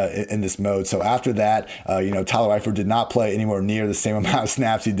in this mode. So after that, Tyler Eifert did not play anywhere near the same amount of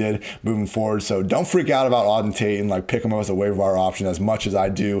snaps he did moving forward. So don't freak out about Auden Tate and pick him up as a waiver wire option, as much as I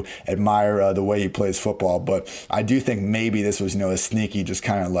do admire the way he plays football. But I I do think maybe this was, a sneaky, just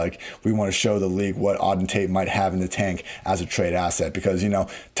kind of like we want to show the league what Auden Tate might have in the tank as a trade asset, because,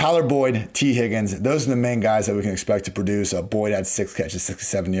 Tyler Boyd, T. Higgins, those are the main guys that we can expect to produce. Boyd had 6 catches,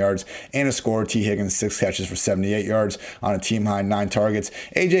 67 yards, and a score. T. Higgins, 6 catches for 78 yards on a team high 9 targets.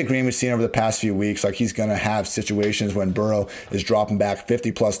 AJ Green, we've seen over the past few weeks, like he's going to have situations when Burrow is dropping back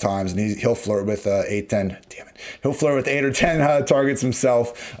 50 plus times, and he'll flirt with 8 or 10 targets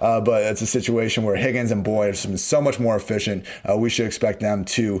himself. But it's a situation where Higgins and Boyd have been so much more efficient. We should expect them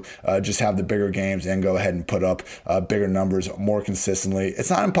to just have the bigger games and go ahead and put up bigger numbers more consistently. It's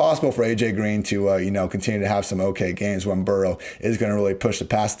not impossible for AJ Green to continue to have some okay games when Burrow is going to really push the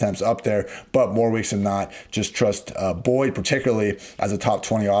pass attempts up there. But more weeks than not, just trust Boyd particularly as a top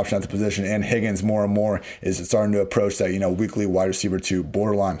 20 option at the position, and Higgins more and more is starting to approach that weekly wide receiver 2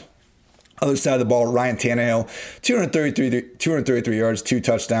 borderline. Other side of the ball, Ryan Tannehill, 233 yards, 2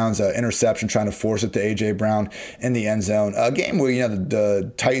 touchdowns, interception, trying to force it to A.J. Brown in the end zone. A game where,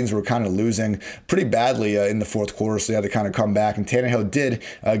 the Titans were kind of losing pretty badly in the fourth quarter, so they had to kind of come back. And Tannehill did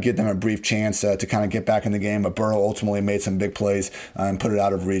give them a brief chance to kind of get back in the game, but Burrow ultimately made some big plays and put it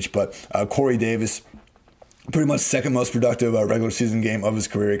out of reach. But Corey Davis, pretty much second most productive regular season game of his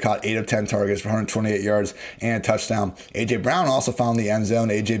career. He caught 8 of 10 targets for 128 yards and a touchdown. A.J. Brown also found the end zone.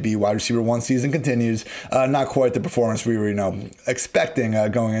 AJB wide receiver 1 season continues. Not quite the performance we were, expecting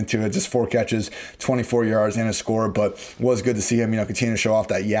going into it. Just 4 catches, 24 yards and a score, but was good to see him, continue to show off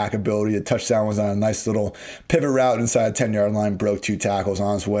that yak ability. The touchdown was on a nice little pivot route inside the 10-yard line, broke 2 tackles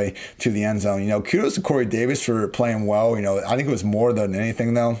on his way to the end zone. Kudos to Corey Davis for playing well. I think it was more than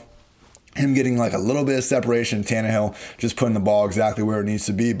anything, though, him getting like a little bit of separation, Tannehill just putting the ball exactly where it needs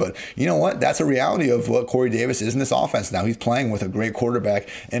to be. But you know what? That's a reality of what Corey Davis is in this offense now. He's playing with a great quarterback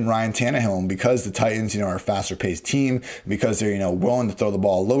in Ryan Tannehill. And because the Titans, are a faster paced team, because they're, willing to throw the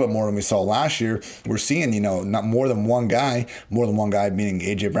ball a little bit more than we saw last year, we're seeing, not more than one guy meaning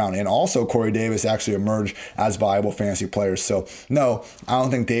A.J. Brown. And also Corey Davis actually emerged as viable fantasy players. So no, I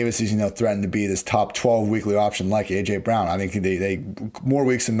don't think Davis is, threatened to be this top 12 weekly option like A.J. Brown. I think they more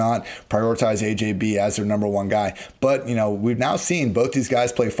weeks than not prioritize AJB as their number 1 guy. But, we've now seen both these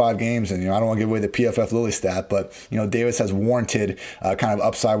guys play 5 games, and, I don't want to give away the PFF Lilly stat, but, Davis has warranted kind of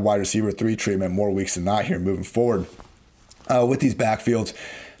upside wide receiver 3 treatment more weeks than not here moving forward with these backfields.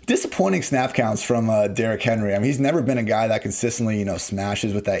 Disappointing snap counts from Derrick Henry. I mean, he's never been a guy that consistently,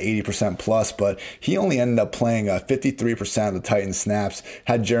 smashes with that 80% plus, but he only ended up playing 53% of the Titans snaps.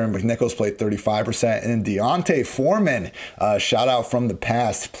 Had Jeremy McNichols play 35%, and then Deontay Foreman, shout out from the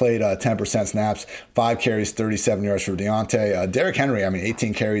past, played 10% snaps, 5 carries, 37 yards for Deontay. Derrick Henry,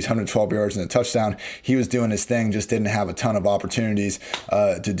 18 carries, 112 yards and a touchdown. He was doing his thing, just didn't have a ton of opportunities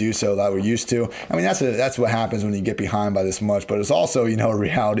to do so that we're used to. That's what happens when you get behind by this much, but it's also, a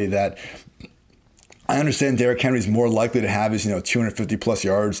reality that I understand Derrick Henry's more likely to have his, 250 plus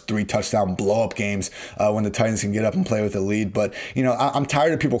yards, 3 touchdown blow up games when the Titans can get up and play with a lead. But, I'm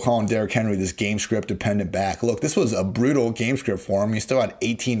tired of people calling Derrick Henry this game script dependent back. Look, this was a brutal game script for him. He still had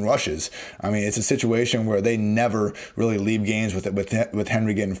 18 rushes. It's a situation where they never really leave games with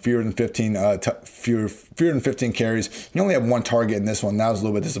Henry getting fewer than 15 carries. He only had 1 target in this one. That was a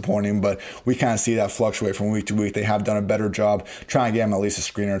little bit disappointing, but we kind of see that fluctuate from week to week. They have done a better job trying to get him at least a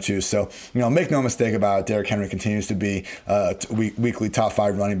screen or 2. So, make no mistake about it, Derrick Henry continues to be weekly top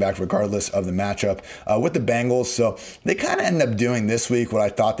 5 running back regardless of the matchup with the Bengals. So they kind of ended up doing this week what I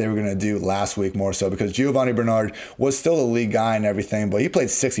thought they were going to do last week more so, because Giovanni Bernard was still the lead guy and everything, but he played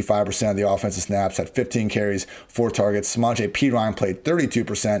 65% of the offensive snaps, had 15 carries, 4 targets. Samaje Perine played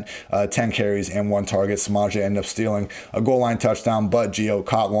 32%, 10 carries and 1 target. Samaje ended up stealing a goal line touchdown, but Gio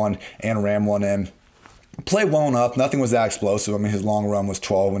caught one and ran one in. Played well enough. Nothing was that explosive. His long run was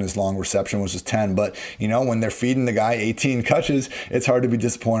 12 and his long reception was just 10. But, when they're feeding the guy 18 catches, it's hard to be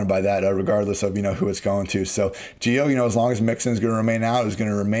disappointed by that, regardless of, who it's going to. So, Gio, as long as Mixon's going to remain out, is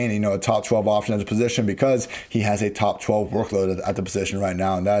going to remain, a top 12 option at the position because he has a top 12 workload at the position right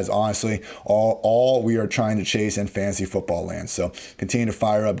now. And that is honestly all we are trying to chase in fantasy football land. So, continue to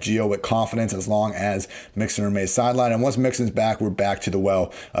fire up Gio with confidence as long as Mixon remains sidelined. And once Mixon's back, we're back to the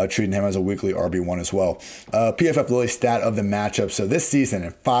well, treating him as a weekly RB1 as well. PFF Lilly stat of the matchup. So this season,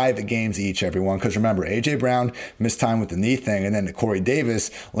 in 5 games each, everyone, because remember, A.J. Brown missed time with the knee thing, and then Corey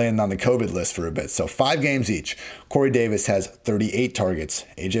Davis landed on the COVID list for a bit. So 5 games each. Corey Davis has 38 targets.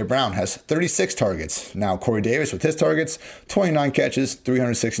 A.J. Brown has 36 targets. Now, Corey Davis with his targets, 29 catches,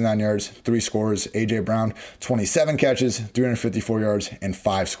 369 yards, 3 scores. A.J. Brown, 27 catches, 354 yards, and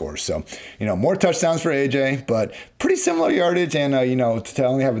 5 scores. So, more touchdowns for A.J., but pretty similar yardage, and, to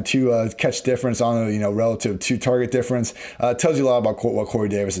only have a 2 catch difference on, relative to target difference. Tells you a lot about what Corey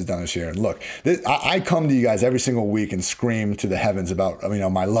Davis has done this year. And look, I come to you guys every single week and scream to the heavens about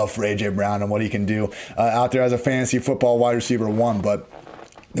my love for A.J. Brown and what he can do out there as a fantasy football wide receiver one, but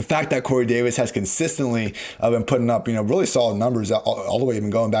the fact that Corey Davis has consistently been putting up, really solid numbers all the way even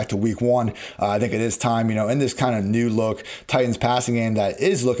going back to week one, I think it is time, in this kind of new look Titans passing game that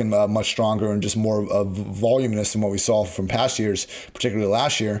is looking much stronger and just more voluminous than what we saw from past years, particularly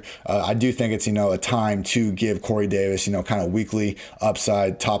last year. I do think it's, a time to give Corey Davis, kind of weekly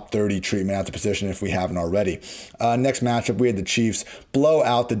upside top 30 treatment at the position if we haven't already. Next matchup, we had the Chiefs blow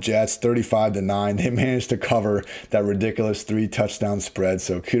out the Jets 35-9. They managed to cover that ridiculous 3-touchdown spread.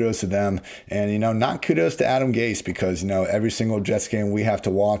 So kudos to them. And, not kudos to Adam Gase because, every single Jets game we have to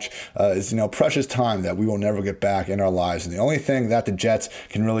watch is, precious time that we will never get back in our lives. And the only thing that the Jets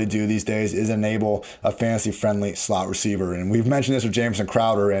can really do these days is enable a fantasy-friendly slot receiver. And we've mentioned this with Jamison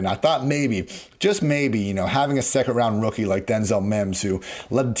Crowder, and I thought maybe, just maybe, having a second-round rookie like Denzel Mims, who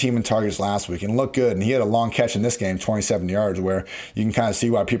led the team in targets last week and looked good, and he had a long catch in this game, 27 yards, where you can kind of see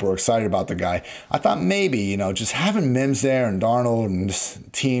why people are excited about the guy. I thought maybe, just having Mims there and Darnold and this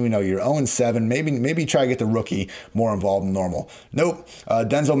team, you're 0-7, maybe try to get the rookie more involved than normal. Nope.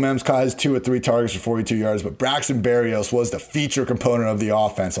 Denzel Mims caught his 2 of 3 targets for 42 yards, but Braxton Berrios was the feature component of the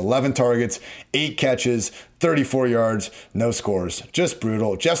offense. 11 targets, 8 catches, 34 yards, no scores. Just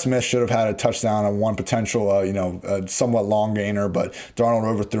brutal. Jeff Smith should have had a touchdown on one potential, somewhat long gainer, but Darnold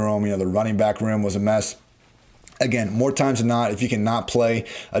overthrew him. The running back room was a mess. Again, more times than not, if you cannot play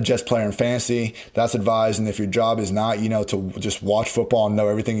a Jets player in fantasy, that's advised. And if your job is not, to just watch football and know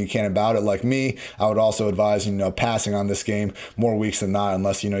everything you can about it, like me, I would also advise, passing on this game more weeks than not,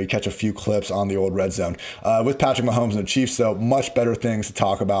 unless, you catch a few clips on the old red zone. With Patrick Mahomes and the Chiefs, though, much better things to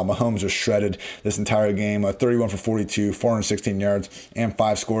talk about. Mahomes was shredded this entire game, 31 for 42, 416 yards, and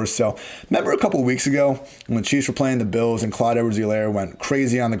 5 scores. So remember a couple of weeks ago when the Chiefs were playing the Bills and Clyde Edwards-Helaire went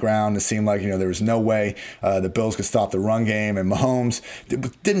crazy on the ground. It seemed like, there was no way the Bills could stop the run game, and Mahomes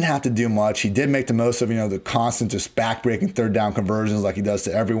didn't have to do much. He did make the most of the constant just back-breaking third down conversions like he does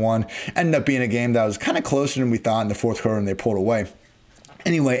to everyone. Ended up being a game that was kind of closer than we thought in the fourth quarter, and they pulled away.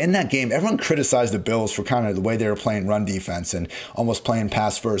 Anyway, in that game, everyone criticized the Bills for kind of the way they were playing run defense and almost playing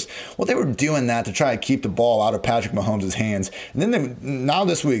pass first. Well, they were doing that to try to keep the ball out of Patrick Mahomes' hands. And then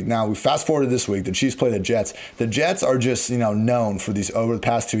we fast forward to this week, the Chiefs play the Jets. The Jets are just, known for these over the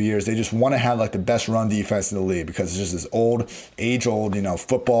past 2 years. They just want to have like the best run defense in the league because it's just this age-old,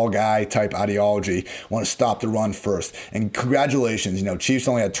 football guy type ideology. Want to stop the run first. And congratulations, Chiefs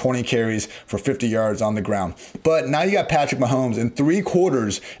only had 20 carries for 50 yards on the ground. But now you got Patrick Mahomes in 3 quarters.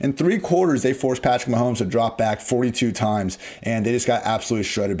 In 3 quarters, they forced Patrick Mahomes to drop back 42 times, and they just got absolutely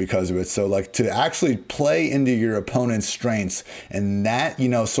shredded because of it. So, to actually play into your opponent's strengths in that,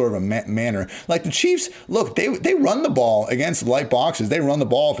 sort of a manner. Like the Chiefs, look, they run the ball against light boxes. They run the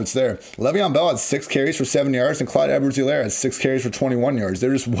ball if it's there. Le'Veon Bell had 6 carries for 7 yards, and Clyde Edwards-Helaire had 6 carries for 21 yards.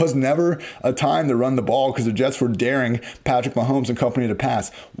 There just was never a time to run the ball because the Jets were daring Patrick Mahomes and company to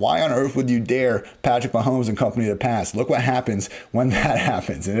pass. Why on earth would you dare Patrick Mahomes and company to pass? Look what happens when that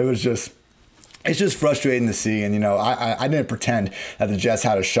happens. And it's just frustrating to see. And, I didn't pretend that the Jets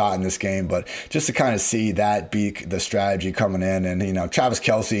had a shot in this game, but just to kind of see that be the strategy coming in. And, Travis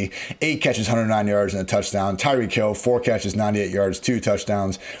Kelce, 8 catches, 109 yards and a touchdown. Tyreek Hill, 4 catches, 98 yards, 2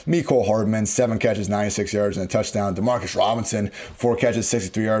 touchdowns. Mecole Hardman, 7 catches, 96 yards and a touchdown. Demarcus Robinson, 4 catches,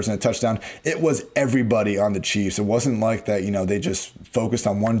 63 yards and a touchdown. It was everybody on the Chiefs. It wasn't like that, they just focused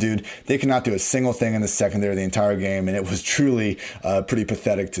on one dude. They could not do a single thing in the secondary the entire game, and it was truly pretty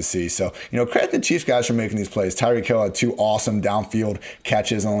pathetic to see. So, credit the Chiefs guys for making these plays. Tyreek Hill had 2 awesome downfield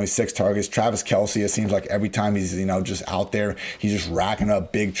catches on only 6 targets. Travis Kelce, it seems like every time he's just out there, he's just racking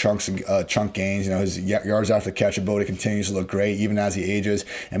up big chunk gains. His yards after the catch ability continues to look great even as he ages.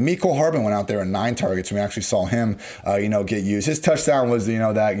 And Mecole Hardman went out there in 9 targets, and we actually saw him get used. His touchdown was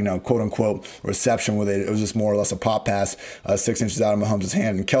that quote unquote reception where it was just more or less a pop pass 6 inches out of Mahomes'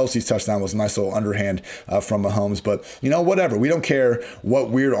 hand. And Kelce's touchdown was a nice little underhand from Mahomes. But whatever, we don't care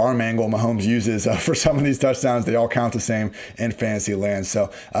what weird arm angle Mahomes uses for some of these touchdowns. They all count the same in fantasy land.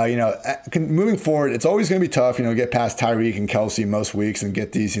 So, moving forward, it's always going to be tough, get past Tyreek and Kelce most weeks and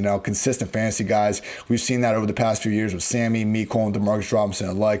get these, consistent fantasy guys. We've seen that over the past few years with Sammy, Mecole, and Demarcus Robinson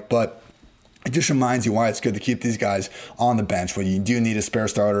alike. But it just reminds you why it's good to keep these guys on the bench. When you do need a spare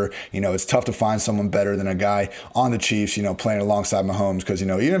starter, it's tough to find someone better than a guy on the Chiefs, playing alongside Mahomes. Because,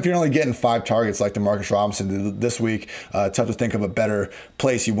 even if you're only getting 5 targets like Demarcus Robinson did this week, tough to think of a better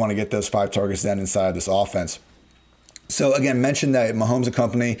place you want to get those 5 targets than inside this offense. So again, mentioned that Mahomes and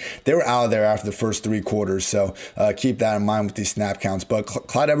company, they were out of there after the first 3 quarters. So keep that in mind with these snap counts. But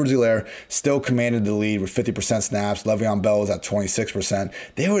Clyde Edwards-Helaire still commanded the lead with 50% snaps. Le'Veon Bell was at 26%.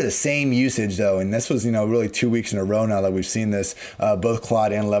 They were the same usage though, and this was really 2 weeks in a row now that we've seen this. Both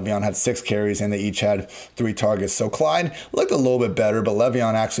Clyde and Le'Veon had 6 carries, and they each had 3 targets. So Clyde looked a little bit better, but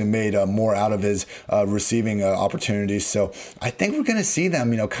Le'Veon actually made more out of his receiving opportunities. So I think we're going to see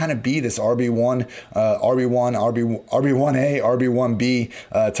them, kind of be this RB1, RB1A,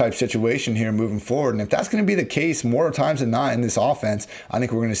 RB1B type situation here moving forward. And if that's going to be the case more times than not in this offense, I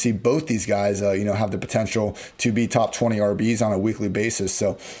think we're going to see both these guys, have the potential to be top 20 RBs on a weekly basis.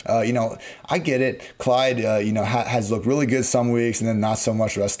 So, I get it. Clyde, has looked really good some weeks and then not so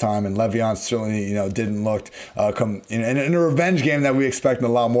much the rest of the time. And Le'Veon certainly, didn't look in a revenge game that we expected a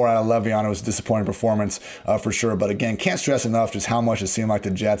lot more out of Le'Veon. It was a disappointing performance for sure. But again, can't stress enough just how much it seemed like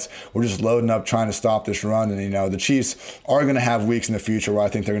the Jets were just loading up trying to stop this run. And, the Chiefs are going to have weeks in the future where I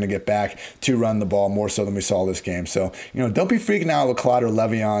think they're going to get back to run the ball more so than we saw this game. So, don't be freaking out with Clyde or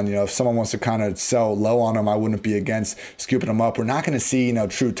Le'Veon. If someone wants to kind of sell low on them, I wouldn't be against scooping them up. We're not going to see,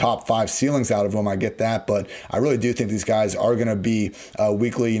 true top 5 ceilings out of them. I get that, but I really do think these guys are going to be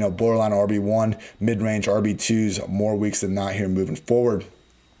weekly, borderline RB1, mid-range RB2s more weeks than not here moving forward.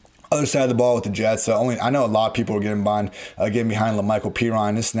 Other side of the ball with the Jets, I know a lot of people are getting behind LaMichael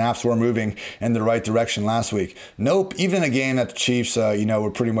Pirine. His snaps were moving in the right direction last week. Nope, even a game that the Chiefs,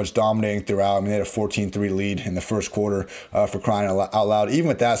 were pretty much dominating throughout. I mean, they had a 14-3 lead in the first quarter for crying out loud. Even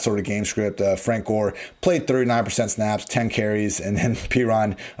with that sort of game script, Frank Gore played 39% snaps, 10 carries, and then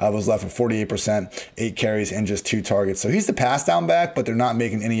Pirine was left with 48%, 8 carries, and just 2 targets. So he's the pass down back, but they're not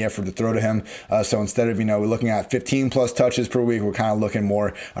making any effort to throw to him. So instead of, we're looking at 15 plus touches per week, we're kind of looking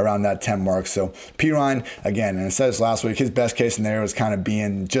more around that 10 mark. So Pirine, again, and I said this last week, his best case scenario is kind of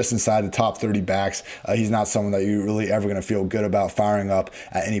being just inside the top 30 backs. He's not someone that you're really ever going to feel good about firing up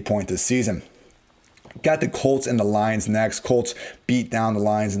at any point this season. Got the Colts and the Lions next. Colts beat down the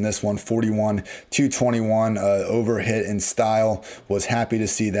Lions in this one, 41-21, over hit in style. Was happy to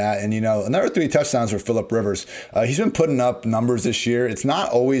see that. And, another 3 touchdowns for Phillip Rivers. He's been putting up numbers this year. It's not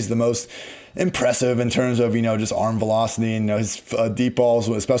always the most impressive in terms of, just arm velocity, and his deep balls,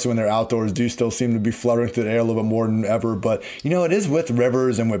 especially when they're outdoors, do still seem to be fluttering through the air a little bit more than ever. But, it is with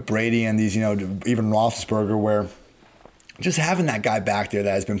Rivers and with Brady and these, even Roethlisberger, where just having that guy back there that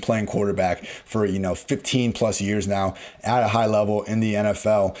has been playing quarterback for 15 plus years now at a high level in the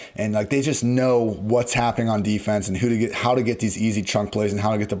NFL, and they just know what's happening on defense and how to get these easy chunk plays and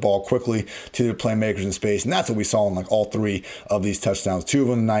how to get the ball quickly to the playmakers in space. And that's what we saw in all 3 of these touchdowns. 2 of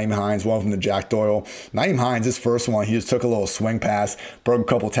them to Nyheim Hines, 1 of them to Jack Doyle. Nyheim Hines, his first one, he just took a little swing pass, broke a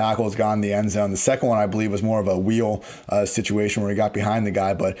couple tackles, got in the end zone. The second one, I believe, was more of a wheel situation where he got behind the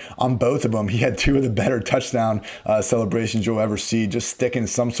guy. But on both of them, he had 2 of the better touchdown celebrations you'll ever see, just sticking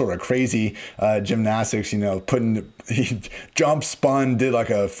some sort of crazy gymnastics, he jumped, spun, did like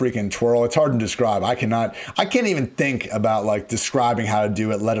a freaking twirl. It's hard to describe. I can't even think about describing how to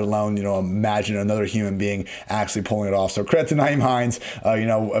do it, let alone, imagine another human being actually pulling it off. So credit to Nyheim Hines,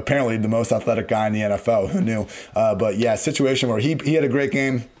 apparently the most athletic guy in the NFL. Who knew? But yeah, situation where he had a great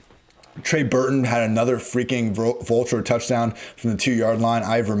game. Trey Burton had another freaking vulture touchdown from the 2-yard line.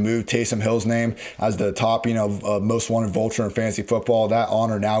 I've removed Taysom Hill's name as the top, most wanted vulture in fantasy football. That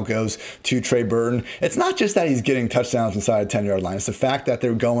honor now goes to Trey Burton. It's not just that he's getting touchdowns inside the 10-yard line. It's the fact that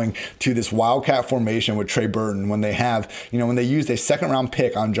they're going to this wildcat formation with Trey Burton when they have, when they used a 2nd-round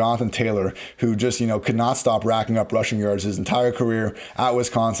pick on Jonathan Taylor, who just, could not stop racking up rushing yards his entire career at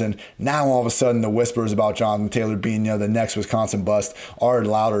Wisconsin. Now all of a sudden the whispers about Jonathan Taylor being, the next Wisconsin bust are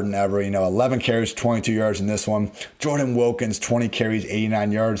louder than ever. 11 carries, 22 yards in this one. Jordan Wilkins, 20 carries,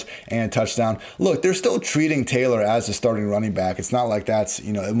 89 yards, and a touchdown. Look, they're still treating Taylor as the starting running back. It's not like that's,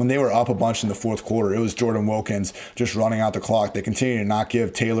 when they were up a bunch in the fourth quarter, it was Jordan Wilkins just running out the clock. They continue to not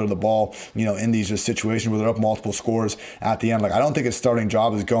give Taylor the ball, in these just situations where they're up multiple scores at the end. I don't think his starting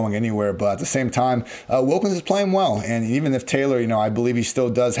job is going anywhere, but at the same time, Wilkins is playing well. And even if Taylor, I believe he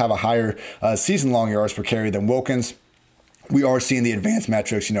still does have a higher season-long yards per carry than Wilkins, we are seeing the advanced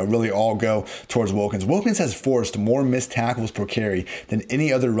metrics, really all go towards Wilkins. Wilkins has forced more missed tackles per carry than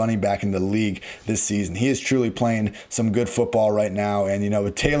any other running back in the league this season. He is truly playing some good football right now. And,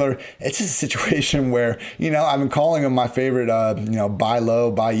 with Taylor, it's just a situation where, I've been calling him my favorite, buy low,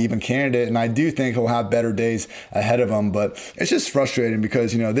 buy even candidate. And I do think he'll have better days ahead of him. But it's just frustrating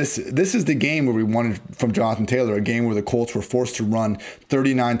because, this is the game where we wanted from Jonathan Taylor, a game where the Colts were forced to run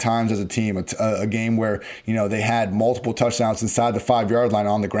 39 times as a team, a game where, they had multiple touchdowns inside the 5-yard line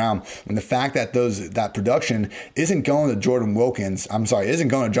on the ground. And the fact that that production isn't going to isn't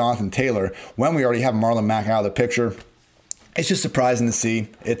going to Jonathan Taylor when we already have Marlon Mack out of the picture. it's just surprising to see.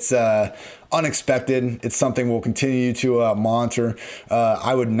 It's unexpected. It's something we'll continue to monitor.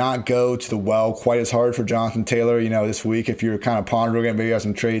 I would not go to the well quite as hard for Jonathan Taylor, this week. If you're kind of pondering it, maybe you have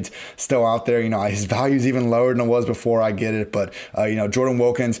some trades still out there. His value is even lower than it was before. I get it. But, Jordan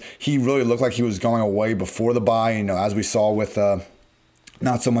Wilkins, he really looked like he was going away before the bye, as we saw with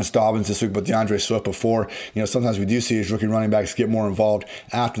not so much Dobbins this week, but DeAndre Swift before. Sometimes we do see his rookie running backs get more involved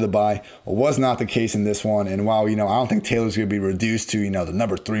after the bye. It was not the case in this one. And while, I don't think Taylor's going to be reduced to, the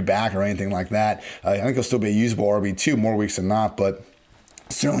number 3 back or anything like that, I think he'll still be a usable RB2 more weeks than not, but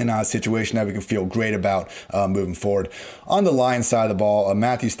certainly not a situation that we can feel great about moving forward. On the Lions side of the ball,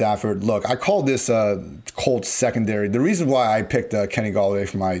 Matthew Stafford. Look, I called this Colts secondary. The reason why I picked Kenny Golladay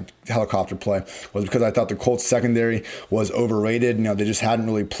for my helicopter play was because I thought the Colts secondary was overrated. They just hadn't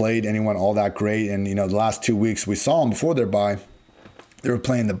really played anyone all that great. And, the last 2 weeks we saw them before their bye. They were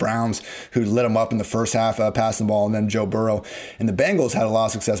playing the Browns, who lit them up in the first half, passing the ball, and then Joe Burrow. And the Bengals had a lot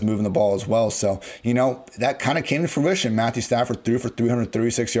of success moving the ball as well. So, that kind of came to fruition. Matthew Stafford threw for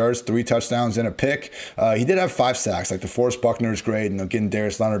 336 yards, 3 touchdowns, and a pick. He did have 5 sacks. Like, DeForest Buckner is great, and getting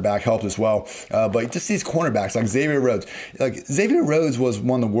Darius Leonard back helped as well. But just these cornerbacks, like Xavier Rhodes. Xavier Rhodes was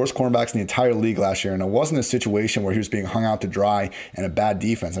one of the worst cornerbacks in the entire league last year, and it wasn't a situation where he was being hung out to dry and a bad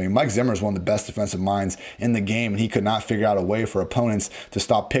defense. Mike Zimmer is one of the best defensive minds in the game, and he could not figure out a way for opponents to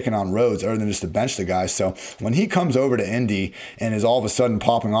stop picking on Rhodes other than just to bench the guy. So when he comes over to Indy and is all of a sudden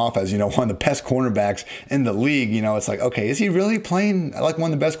popping off as, one of the best cornerbacks in the league, it's like, okay, is he really playing like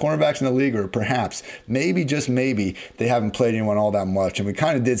one of the best cornerbacks in the league? Or perhaps, maybe, just maybe, they haven't played anyone all that much. And we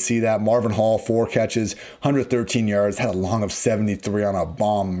kind of did see that. Marvin Hall, 4 catches, 113 yards, had a long of 73 on a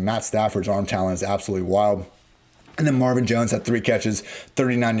bomb. Matt Stafford's arm talent is absolutely wild. And then Marvin Jones had 3 catches,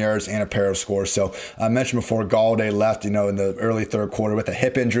 39 yards, and a pair of scores. So I mentioned before, Golladay left, in the early third quarter with a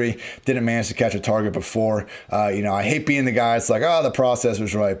hip injury. Didn't manage to catch a target before. I hate being the guy. It's like, the process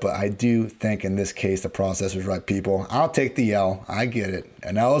was right. But I do think in this case, the process was right, people. I'll take the L. I get it.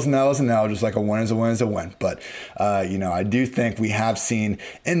 An L is an L is an L, just like a win is a win is a win. But, I do think we have seen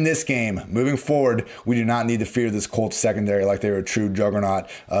in this game, moving forward, we do not need to fear this Colts secondary like they were a true juggernaut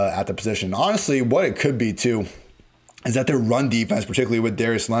at the position. Honestly, what it could be, too, is that their run defense, particularly with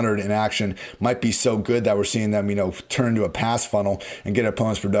Darius Leonard in action, might be so good that we're seeing them, turn to a pass funnel and get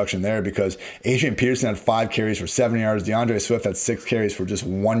opponents' production there, because Adrian Peterson had 5 carries for 7 yards. DeAndre Swift had 6 carries for just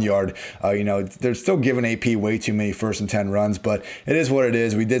 1 yard. They're still giving AP way too many 1st and 10 runs, but it is what it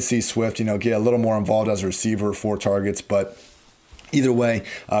is. We did see Swift, get a little more involved as a receiver, 4 targets, but either way,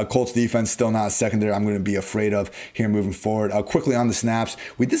 Colts defense still not a secondary I'm going to be afraid of here moving forward. Quickly on the snaps,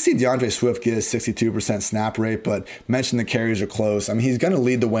 we did see DeAndre Swift get a 62% snap rate, but mentioned the carries are close. He's going to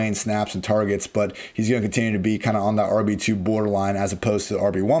lead the way in snaps and targets, but he's going to continue to be kind of on that RB2 borderline as opposed to the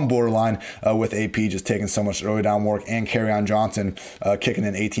RB1 borderline, with AP just taking so much early down work and Kerryon Johnson kicking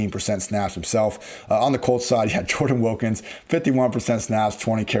in 18% snaps himself. On the Colts side, you had Jordan Wilkins, 51% snaps,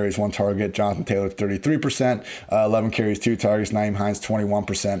 20 carries, 1 target. Jonathan Taylor, 33%, 11 carries, 2 targets. Nyheim Hines,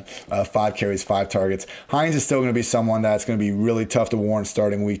 21%, 5 carries, 5 targets. Hines is still going to be someone that's going to be really tough to warrant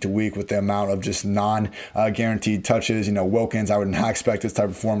starting week to week with the amount of just non-guaranteed touches. Wilkins, I would not expect this type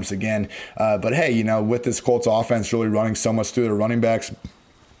of performance again. But hey, with this Colts offense really running so much through their running backs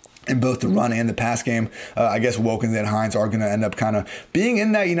in both the run and the pass game, I guess Wilkins and Hines are going to end up kind of being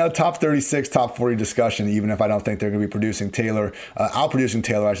in that, top 36, top 40 discussion, even if I don't think they're going to be outproducing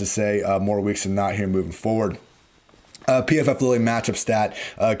Taylor, I should say, more weeks than not here moving forward. PFF Lily matchup stat,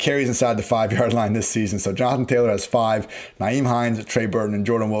 carries inside the 5-yard line this season. So Jonathan Taylor has 5. Nyheim Hines, Trey Burton, and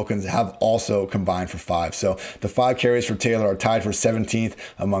Jordan Wilkins have also combined for 5. So the 5 carries for Taylor are tied for 17th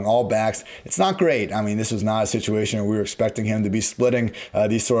among all backs. It's not great. This was not a situation where we were expecting him to be splitting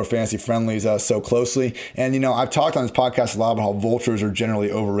these sort of fantasy friendlies so closely. And, I've talked on this podcast a lot about how vultures are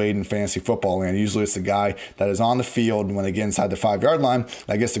generally overrated in fantasy football. And usually it's the guy that is on the field when they get inside the 5-yard line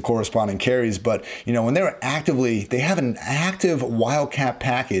that gets the corresponding carries. But, when they were they have an active Wildcat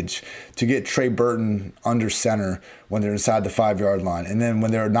package to get Trey Burton under center when they're inside the 5-yard line. And then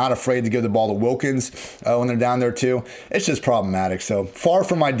when they're not afraid to give the ball to Wilkins when they're down there too, it's just problematic. So far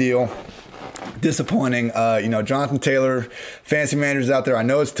from ideal. Disappointing. Jonathan Taylor, fantasy managers out there, I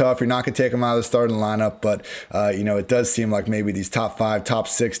know it's tough. You're not going to take him out of the starting lineup, but, it does seem like maybe these top 5, top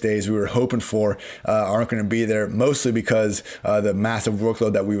 6 days we were hoping for aren't going to be there, mostly because the massive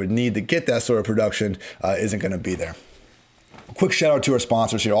workload that we would need to get that sort of production isn't going to be there. Quick shout out to our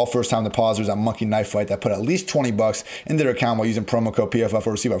sponsors here. All first-time depositors on Monkey Knife Fight that put at least $20 into their account while using promo code PFF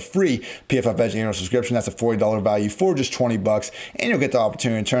will receive a free PFF Edge annual subscription. That's a $40 value for just $20, and you'll get the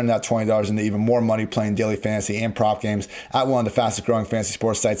opportunity to turn that $20 into even more money playing daily fantasy and prop games at one of the fastest-growing fantasy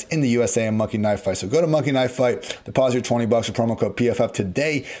sports sites in the USA and Monkey Knife Fight. So go to Monkey Knife Fight, deposit your $20 with promo code PFF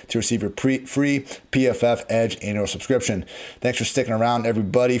today to receive your free PFF Edge annual subscription. Thanks for sticking around,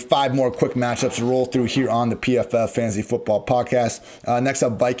 everybody. 5 more quick matchups to roll through here on the PFF Fantasy Football Podcast. Next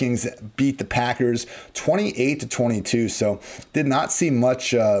up, Vikings beat the Packers 28-22. So did not see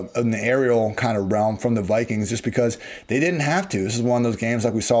much in the aerial kind of realm from the Vikings just because they didn't have to. This is one of those games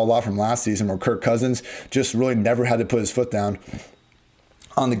like we saw a lot from last season where Kirk Cousins just really never had to put his foot down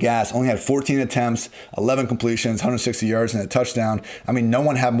on the gas. Only had 14 attempts, 11 completions, 160 yards, and a touchdown. I mean, no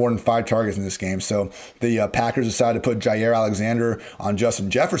one had more than 5 targets in this game. So the Packers decided to put Jaire Alexander on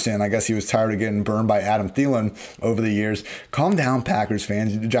Justin Jefferson. I guess he was tired of getting burned by Adam Thielen over the years. Calm down, Packers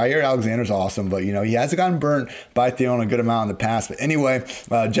fans. Jaire Alexander's awesome, but, you know, he hasn't gotten burnt by Thielen a good amount in the past. But anyway,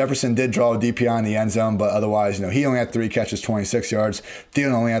 Jefferson did draw a DPI in the end zone, but otherwise, you know, he only had 3 catches, 26 yards.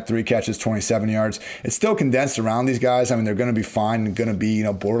 Thielen only had 3 catches, 27 yards. It's still condensed around these guys. I mean, they're going to be fine and going to be, you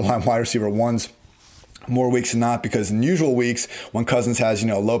know, borderline wide receiver ones more weeks than not, because in usual weeks when Cousins has, you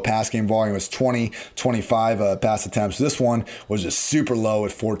know, low pass game volume, it's 20, 25 pass attempts. This one was just super low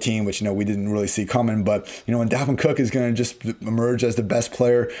at 14, which, you know, we didn't really see coming. But, you know, when Dalvin Cook is going to just emerge as the best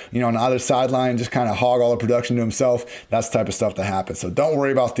player, you know, on either sideline, just kind of hog all the production to himself, that's the type of stuff that happens. So don't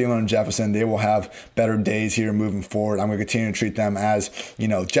worry about Thielen and Jefferson. They will have better days here moving forward. I'm going to continue to treat them as, you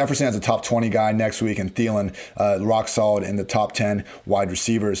know, Jefferson as a top 20 guy next week and Thielen rock solid in the top 10 wide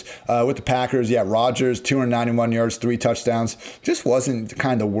receivers. With the Packers, yeah, Rodgers, 291 yards, 3 touchdowns. Just wasn't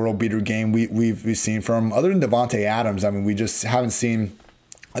kind of the world beater game we've seen from him. Other than Devontae Adams, I mean, we just haven't seen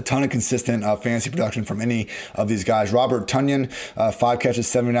a ton of consistent fantasy production from any of these guys. Robert Tonyan, 5 catches,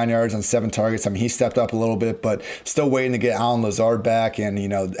 79 yards on 7 targets. I mean, he stepped up a little bit, but still waiting to get Allen Lazard back. And, you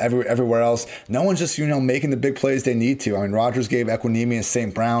know, everywhere else, no one's just, you know, making the big plays they need to. I mean, Rodgers gave Equanimeous and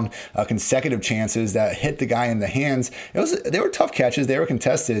St. Brown consecutive chances that hit the guy in the hands. They were tough catches. They were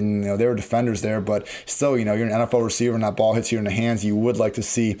contested, and, you know, they were defenders there. But still, you know, you're an NFL receiver and that ball hits you in the hands. You would like to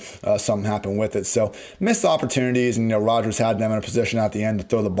see something happen with it. So missed opportunities, and, you know, Rodgers had them in a position at the end to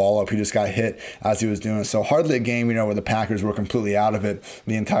throw the ball up. He just got hit as he was doing it. So hardly a game, you know, where the Packers were completely out of it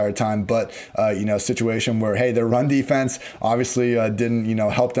the entire time. But, you know, situation where, hey, their run defense obviously didn't, you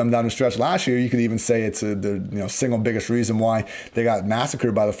know, help them down the stretch last year. You could even say it's the, you know, single biggest reason why they got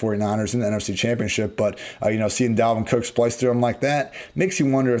massacred by the 49ers in the NFC Championship. But, you know, seeing Dalvin Cook splice through them like that makes you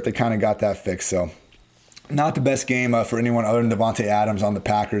wonder if they kind of got that fixed. So not the best game for anyone other than Devontae Adams on the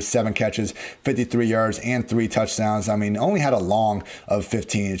Packers. 7 catches, 53 yards, and 3 touchdowns. I mean, only had a long of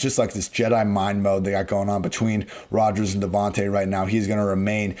 15. It's just like this Jedi mind mode they got going on between Rodgers and Devontae right now. He's going to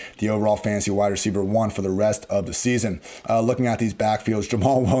remain the overall fantasy wide receiver 1 for the rest of the season. Looking at these backfields,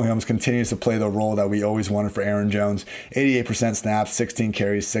 Jamal Williams continues to play the role that we always wanted for Aaron Jones. 88% snaps, 16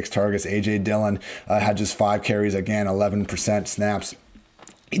 carries, 6 targets. A.J. Dillon had just 5 carries, again, 11% snaps.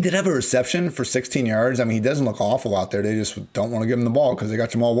 He did have a reception for 16 yards. I mean, he doesn't look awful out there. They just don't want to give him the ball because they got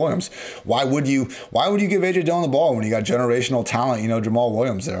Jamal Williams. Why would you give A.J. Dillon the ball when you got generational talent, you know, Jamal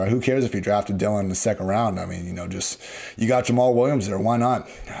Williams there? Who cares if you drafted Dillon in the 2nd round? I mean, you know, just you got Jamal Williams there. Why not?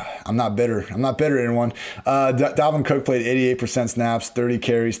 I'm not bitter. Anyone. Dalvin Cook played 88% snaps, 30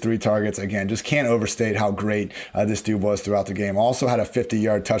 carries, 3 targets. Again, just can't overstate how great this dude was throughout the game. Also had a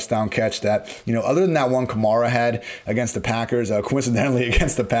 50-yard touchdown catch that, you know, other than that one Kamara had against the Packers, coincidentally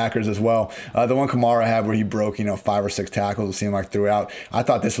against the Packers as well. The one Kamara had where he broke, you know, 5 or 6 tackles, it seemed like throughout. I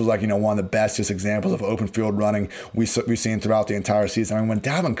thought this was like, you know, one of the best just examples of open field running we've seen throughout the entire season. I mean, when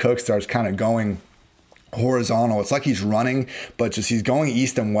Dalvin Cook starts kind of going horizontal, it's like he's running, but just he's going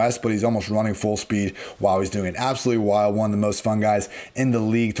east and west, but he's almost running full speed while he's doing it. Absolutely wild. One of the most fun guys in the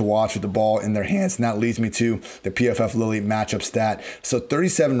league to watch with the ball in their hands. And that leads me to the PFF Lilly matchup stat. So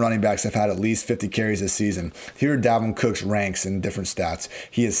 37 running backs have had at least 50 carries this season. Here are Dalvin Cook's ranks in different stats.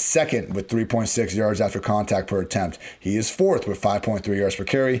 He is 2nd with 3.6 yards after contact per attempt. He is 4th with 5.3 yards per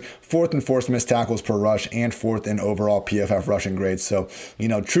carry, 4th in forced missed tackles per rush, and 4th in overall PFF rushing grades. So, you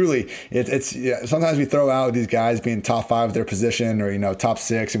know, truly, it's sometimes we throw out these guys being top 5 of their position or, you know, top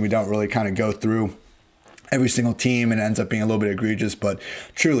 6, and we don't really kind of go through every single team, and it ends up being a little bit egregious. But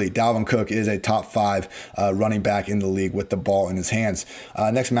truly, Dalvin Cook is a top 5 running back in the league with the ball in his hands.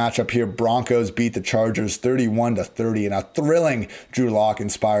 Next matchup here, Broncos beat the Chargers 31-30 in a thrilling Drew Lock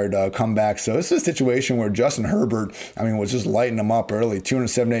inspired comeback. So this is a situation where Justin Herbert, was just lighting them up early.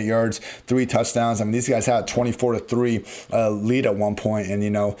 278 yards, 3 touchdowns. These guys had a 24-3 lead at one point, and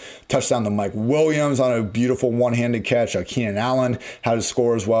touchdown to Mike Williams on a beautiful one-handed catch. Keenan Allen had a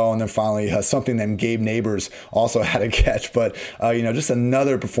score as well, and then finally something that Gabe Neighbors also had a catch. But just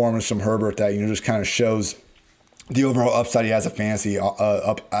another performance from Herbert that just kind of shows the overall upside he has a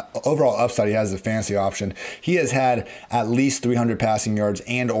fantasy option. He has had at least 300 passing yards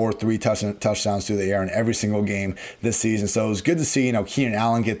and or 3 touchdowns through the air in every single game this season. So it was good to see Keenan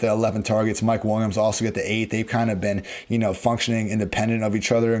Allen get the 11 targets, Mike Williams also get the 8. They've kind of been functioning independent of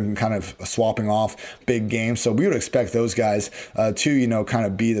each other and kind of swapping off big games. So we would expect those guys to kind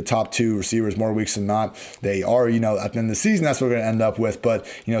of be the top 2 receivers more weeks than not. They are at the end of the season, that's what we're going to end up with. But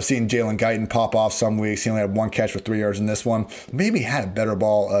seeing Jalen Guyton pop off some weeks, he only had 1 catch for 3 yards in this one. Maybe had a better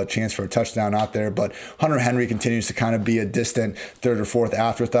ball chance for a touchdown out there, but Hunter Henry continues to kind of be a distant 3rd or 4th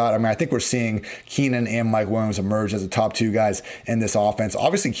afterthought. I think we're seeing Keenan and Mike Williams emerge as the top 2 guys in this offense.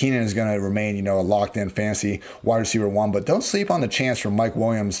 Obviously, Keenan is going to remain, a locked-in fantasy wide receiver 1, but don't sleep on the chance for Mike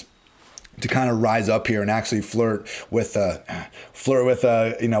Williams to kind of rise up here and actually flirt with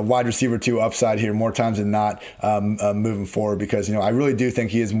wide receiver 2 upside here more times than not moving forward, because I really do think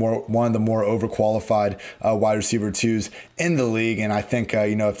he is one of the more overqualified wide receiver 2s in the league. And I think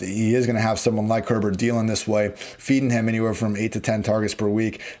if he is going to have someone like Herbert dealing this way, feeding him anywhere from 8 to 10 targets per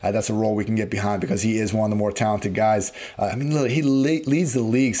week, that's a role we can get behind, because he is one of the more talented guys. He leads the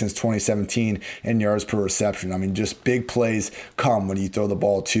league since 2017 in yards per reception. Just big plays come when you throw the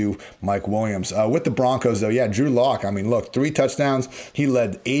ball to Mike Williams. With the Broncos, though, Drew Lock, 3 touchdowns. He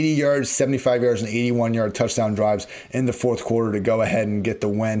led 80 yards, 75 yards, and 81-yard touchdown drives in the 4th quarter to go ahead and get the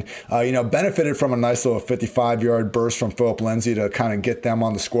win. Benefited from a nice little 55-yard burst from Philip Lindsay to kind of get them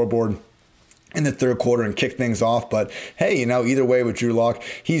on the scoreboard in the 3rd quarter and kick things off. But hey, either way with Drew Lock,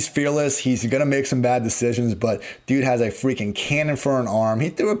 he's fearless. He's going to make some bad decisions, but dude has a freaking cannon for an arm. He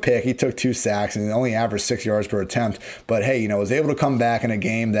threw a pick. He took 2 sacks and only averaged 6 yards per attempt. But hey, was able to come back in a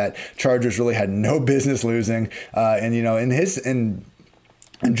game that Chargers really had no business losing.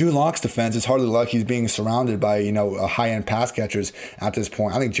 In Drew Lock's defense, it's hardly like he's being surrounded by, high-end pass catchers at this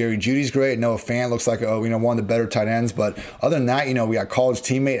point. I think Jerry Jeudy's great. Noah Fant looks like, one of the better tight ends. But other than that, we got college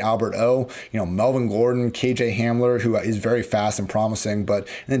teammate Albert O, Melvin Gordon, KJ Hamler, who is very fast and promising. And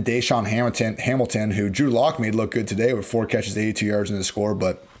then Deshaun Hamilton, who Drew Lock made look good today with 4 catches, 82 yards in the score.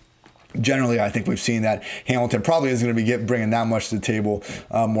 But generally, I think we've seen that Hamilton probably isn't going to be bringing that much to the table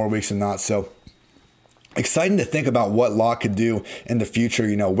more weeks than not. So exciting to think about what Lock could do in the future,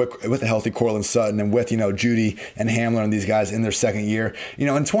 with a healthy Courtland Sutton and with, Jeudy and Hamler and these guys in their 2nd year. In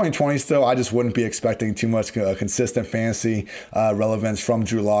 2020 still, I just wouldn't be expecting too much consistent fantasy relevance from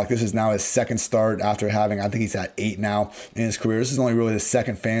Drew Lock. This is now his 2nd start after having, I think he's at 8 now in his career. This is only really the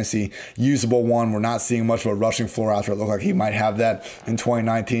 2nd fantasy usable one. We're not seeing much of a rushing floor after it looked like he might have that in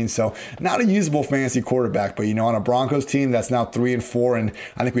 2019. So not a usable fantasy quarterback, but, on a Broncos team that's now 3-4, and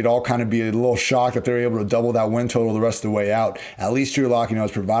I think we'd all kind of be a little shocked if they're able to double that win total the rest of the way out. At least Drew Lock,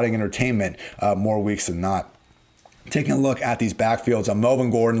 is providing entertainment more weeks than not. Taking a look at these backfields,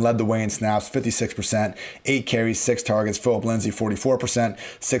 Melvin Gordon led the way in snaps, 56%, 8 carries, 6 targets. Philip Lindsay, 44%,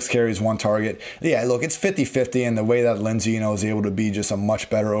 6 carries, 1 target. Yeah, look, it's 50-50, and the way that Lindsay, is able to be just a much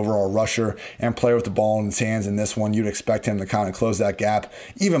better overall rusher and player with the ball in his hands in this one, you'd expect him to kind of close that gap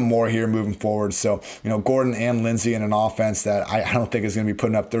even more here moving forward. So, Gordon and Lindsay in an offense that I don't think is going to be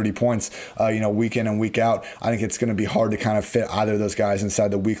putting up 30 points, week in and week out. I think it's going to be hard to kind of fit either of those guys inside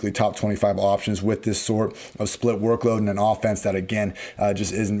the weekly top 25 options with this sort of split workload in an offense that, again,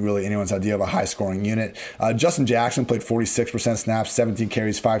 just isn't really anyone's idea of a high-scoring unit. Justin Jackson played 46% snaps, 17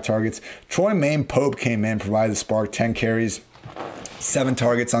 carries, 5 targets. Troy Maine-Pope came in, provided the spark, 10 carries, 7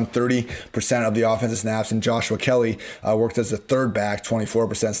 targets on 30% of the offensive snaps, and Joshua Kelly worked as a 3rd back,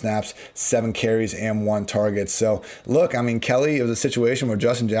 24% snaps, 7 carries, and 1 target. So, look, Kelly, it was a situation where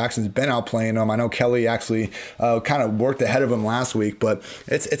Justin Jackson's been outplaying him. I know Kelly actually kind of worked ahead of him last week, but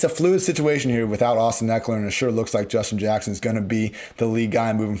it's a fluid situation here without Austin Eckler, and it sure looks like Justin Jackson's going to be the lead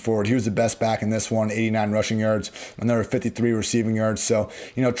guy moving forward. He was the best back in this one, 89 rushing yards, another 53 receiving yards. So,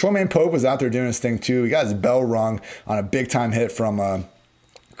 Troy Maine-Pope was out there doing his thing too. He got his bell rung on a big-time hit from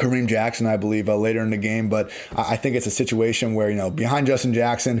Kareem Jackson, I believe, later in the game. But I think it's a situation where, behind Justin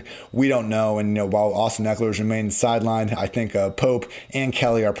Jackson, we don't know. And, while Austin Ekeler remains sidelined, I think Pope and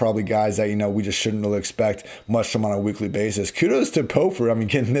Kelly are probably guys that, we just shouldn't really expect much from on a weekly basis. Kudos to Pope for,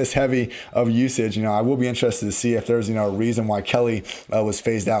 getting this heavy of usage. I will be interested to see if there's, a reason why Kelly was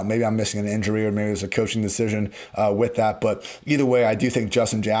phased out. Maybe I'm missing an injury or maybe it was a coaching decision with that. But either way, I do think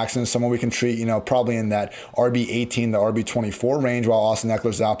Justin Jackson is someone we can treat, probably in that RB18 to RB24 range while Austin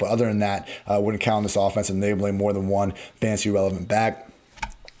Ekeler's out. But other than that, wouldn't count this offense enabling more than one fantasy relevant back.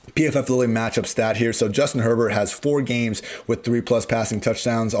 PFF Lily matchup stat here. So Justin Herbert has 4 games with 3+ passing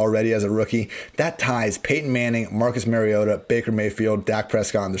touchdowns already as a rookie. That ties Peyton Manning, Marcus Mariota, Baker Mayfield, Dak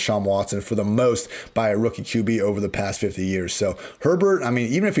Prescott, and Deshaun Watson for the most by a rookie QB over the past 50 years. So Herbert,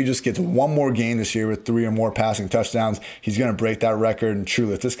 even if he just gets one more game this year with 3 or more passing touchdowns, he's going to break that record. And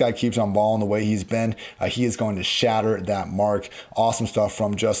truly, if this guy keeps on balling the way he's been, he is going to shatter that mark. Awesome stuff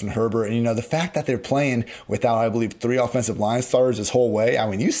from Justin Herbert. And, the fact that they're playing without, I believe, 3 offensive line starters this whole way,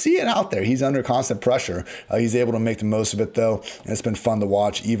 you see it out there. He's under constant pressure. He's able to make the most of it, though, and it's been fun to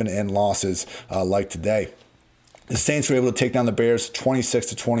watch, even in losses like today. The Saints were able to take down the Bears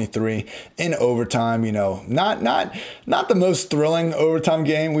 26-23 in overtime. Not the most thrilling overtime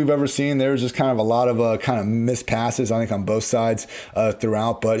game we've ever seen. There was just kind of a lot of missed passes, I think, on both sides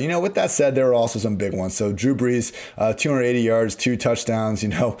throughout. But, with that said, there were also some big ones. So Drew Brees, 280 yards, 2 touchdowns.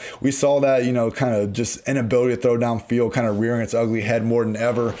 We saw that, kind of just inability to throw downfield, kind of rearing its ugly head more than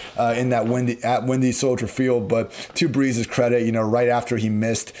ever in that windy Soldier Field. But to Brees' credit, right after he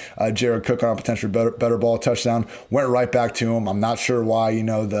missed Jared Cook on a potential better ball touchdown, went right back to him. I'm not sure why,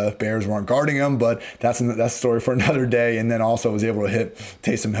 the Bears weren't guarding him, but that's a story for another day. And then also was able to hit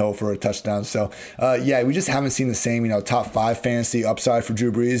Taysom Hill for a touchdown. So, we just haven't seen the same, top 5 fantasy upside for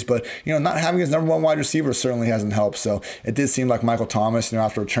Drew Brees. But, not having his number 1 wide receiver certainly hasn't helped. So it did seem like Michael Thomas,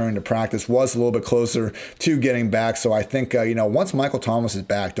 after returning to practice, was a little bit closer to getting back. So I think, once Michael Thomas is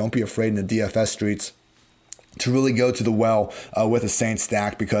back, don't be afraid in the DFS streets to really go to the well with a Saints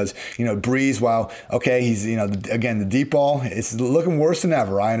stack because, Brees, while, okay, he's, again, the deep ball, it's looking worse than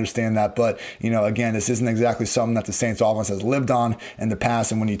ever. I understand that. But, again, this isn't exactly something that the Saints offense has lived on in the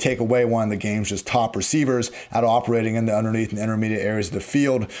past. And when you take away one of the game's just top receivers out of operating in the underneath and intermediate areas of the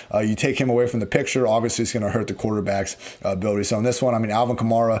field, you take him away from the picture, obviously it's going to hurt the quarterback's ability. So in this one, Alvin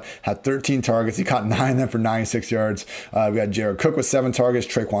Kamara had 13 targets. He caught 9 of them for 96 yards. We got Jared Cook with 7 targets,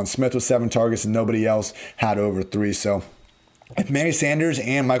 Traquan Smith with 7 targets, and nobody else had over 3. So if Manny Sanders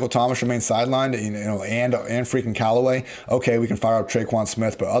and Michael Thomas remain sidelined, and freaking Callaway, okay, we can fire up Traquan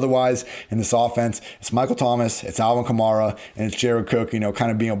Smith. But otherwise, in this offense, it's Michael Thomas, it's Alvin Kamara, and it's Jared Cook,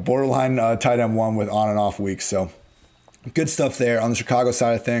 kind of being a borderline tight end 1 with on and off weeks. So good stuff there on the Chicago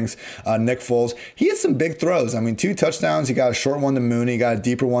side of things. Nick Foles, he had some big throws. 2 touchdowns. He got a short one to Mooney, got a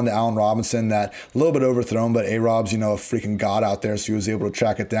deeper one to Allen Robinson that a little bit overthrown, but A-Rob's, a freaking god out there, so he was able to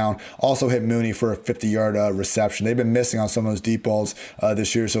track it down. Also hit Mooney for a 50-yard reception. They've been missing on some of those deep balls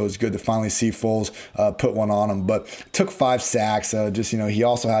this year, so it was good to finally see Foles put one on him. But took 5 sacks. He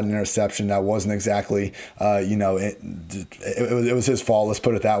also had an interception that wasn't exactly, it was his fault, let's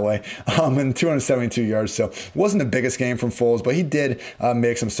put it that way, and 272 yards. So it wasn't the biggest game from Foles, but he did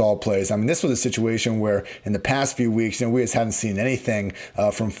make some solid plays. This was a situation where in the past few weeks, we just haven't seen anything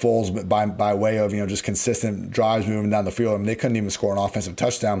from Foles by way of, just consistent drives moving down the field. They couldn't even score an offensive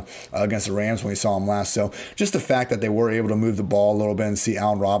touchdown against the Rams when we saw them last. So just the fact that they were able to move the ball a little bit and see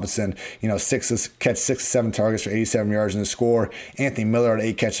Allen Robinson, catch 6-7 targets for 87 yards in the score. Anthony Miller had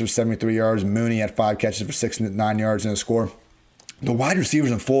 8 catches for 73 yards. Mooney had 5 catches for 6-9 yards in the score. The wide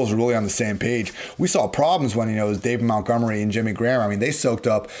receivers and Foles are really on the same page. We saw problems when, it was David Montgomery and Jimmy Graham. They soaked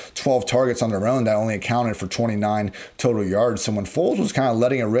up 12 targets on their own that only accounted for 29 total yards. So when Foles was kind of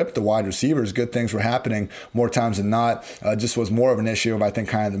letting it rip the wide receivers, good things were happening more times than not. Just was more of an issue of, I think,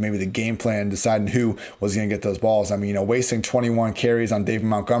 kind of maybe the game plan, deciding who was going to get those balls. Wasting 21 carries on David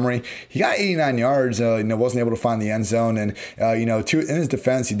Montgomery. He got 89 yards, wasn't able to find the end zone. And, in his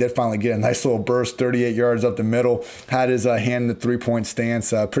defense, he did finally get a nice little burst, 38 yards up the middle, had his hand in the 3-point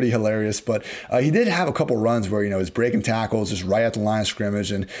stance, pretty hilarious. But he did have a couple runs where, he's breaking tackles just right at the line of scrimmage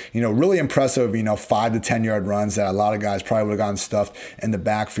and, really impressive, 5 to 10 yard runs that a lot of guys probably would have gotten stuffed in the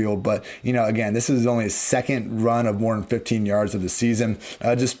backfield. But, again, this is only his second run of more than 15 yards of the season.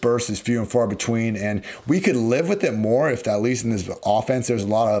 Just bursts is few and far between. And we could live with it more if at least in this offense, there's a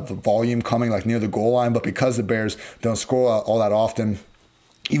lot of volume coming like near the goal line. But because the Bears don't score all that often,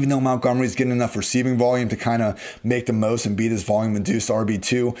 Even though Montgomery's getting enough receiving volume to kind of make the most and be this volume-induced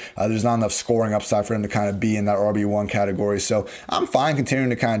RB2, there's not enough scoring upside for him to kind of be in that RB1 category. So I'm fine continuing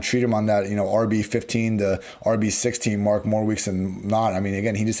to kind of treat him on that, RB15 to RB16 mark more weeks than not. I mean,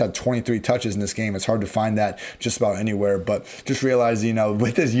 again, he just had 23 touches in this game. It's hard to find that just about anywhere. But just realize,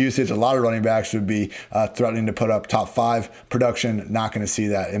 with his usage, a lot of running backs would be threatening to put up top 5 production. Not going to see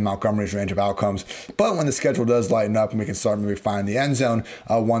that in Montgomery's range of outcomes. But when the schedule does lighten up and we can start maybe find the end zone,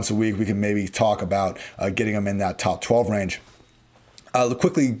 once a week, we can maybe talk about getting them in that top 12 range.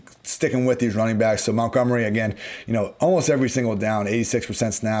 Quickly sticking with these running backs. So Montgomery, again, almost every single down,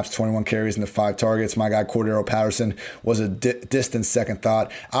 86% snaps, 21 carries into 5 targets. My guy Cordero Patterson was a distant second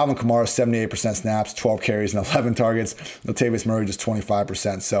thought. Alvin Kamara, 78% snaps, 12 carries and 11 targets. Latavius Murray, just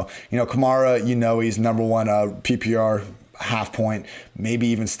 25%. So, Kamara, he's number one PPR half point, maybe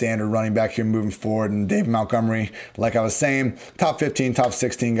even standard running back here moving forward. And David Montgomery, like I was saying, top 15, top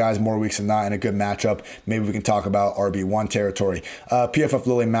 16 guys more weeks than not in a good matchup. Maybe we can talk about RB1 territory. PFF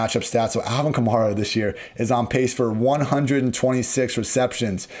Lily matchup stats. So Alvin Kamara this year is on pace for 126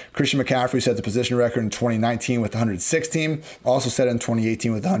 receptions. Christian McCaffrey set the position record in 2019 with 116, also set it in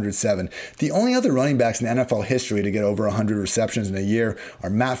 2018 with 107. The only other running backs in NFL history to get over 100 receptions in a year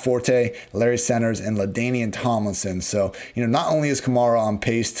are Matt Forte, Larry Centers, and LaDainian Tomlinson. So, not only is Kamara on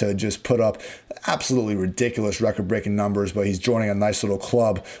pace to just put up absolutely ridiculous record-breaking numbers, but he's joining a nice little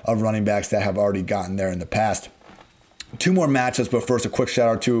club of running backs that have already gotten there in the past. 2 more matchups, but first a quick shout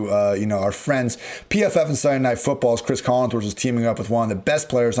out to our friends PFF and Sunday Night Football's Chris Collinsworth is teaming up with one of the best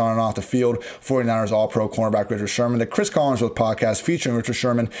players on and off the field, 49ers All-Pro cornerback Richard Sherman. The Chris Collinsworth podcast featuring Richard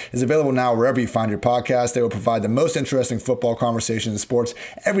Sherman is available now wherever you find your podcast. They will provide the most interesting football conversations in sports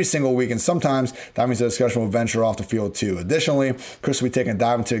every single week, and sometimes that means the discussion will venture off the field too. Additionally, Chris will be taking a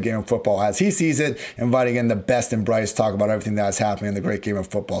dive into the game of football as he sees it, inviting in the best and brightest to talk about everything that is happening in the great game of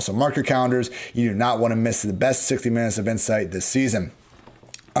football. So mark your calendars. You do not want to miss the best 60 minutes of insight this season.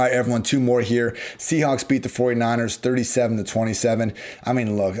 All right, everyone, 2 more here. Seahawks beat the 49ers 37-27. I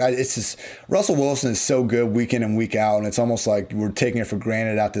mean, look, it's just Russell Wilson is so good week in and week out, and it's almost like we're taking it for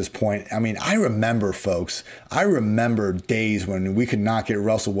granted at this point. I mean, I remember days when we could not get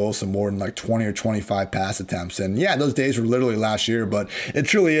Russell Wilson more than like 20 or 25 pass attempts. And yeah, those days were literally last year, but it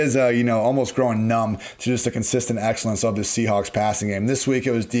truly is, almost growing numb to just the consistent excellence of the Seahawks passing game. This week,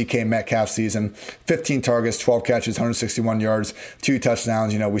 it was DK Metcalf season, 15 targets, 12 catches, 161 yards, 2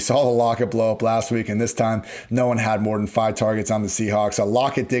 touchdowns. We saw the Lockett blow up last week, and this time no one had more than 5 targets on the Seahawks.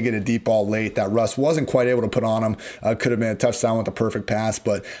 Lockett did get a deep ball late that Russ wasn't quite able to put on him. Could have been a touchdown with a perfect pass,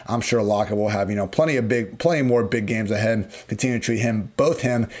 but I'm sure Lockett will have plenty more big games ahead. Continue to treat both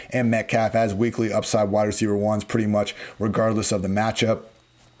him and Metcalf as weekly upside wide receiver ones, pretty much regardless of the matchup.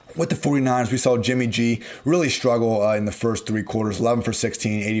 With the 49ers, we saw Jimmy G really struggle in the first 3 quarters, 11 for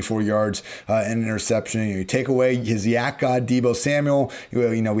 16, 84 yards, and an interception. You take away his yak god, Deebo Samuel,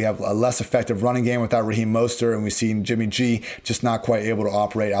 we have a less effective running game without Raheem Mostert, and we've seen Jimmy G just not quite able to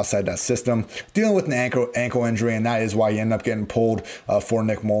operate outside that system. Dealing with an ankle injury, and that is why you end up getting pulled for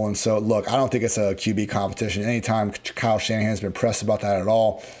Nick Mullins. So, look, I don't think it's a QB competition. Anytime Kyle Shanahan's been pressed about that at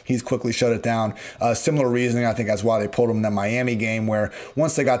all, he's quickly shut it down. Similar reasoning, I think that's why they pulled him in that Miami game, where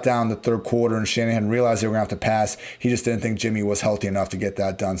once they got down the 3rd quarter and Shanahan realized they were going to have to pass, he just didn't think Jimmy was healthy enough to get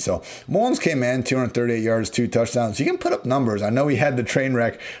that done. So Mullins came in, 238 yards, 2 touchdowns. He can put up numbers. I know he had the train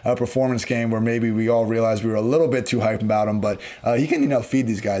wreck performance game where maybe we all realized we were a little bit too hyped about him, but he can feed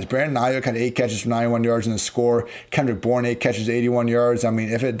these guys. Brandon Ayuk had 8 catches for 91 yards in the score. Kendrick Bourne, 8 catches, 81 yards. I mean,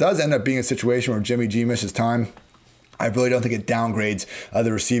 if it does end up being a situation where Jimmy G misses time, I really don't think it downgrades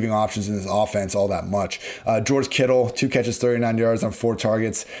the receiving options in this offense all that much. George Kittle, 2 catches, 39 yards on 4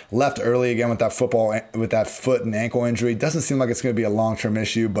 targets. Left early again with that foot and ankle injury. Doesn't seem like it's going to be a long-term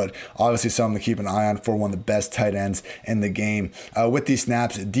issue, but obviously something to keep an eye on for one of the best tight ends in the game. With these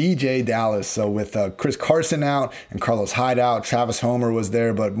snaps, DJ Dallas. So with Chris Carson out and Carlos Hyde out, Travis Homer was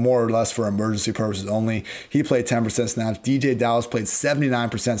there, but more or less for emergency purposes only. He played 10% snaps. DJ Dallas played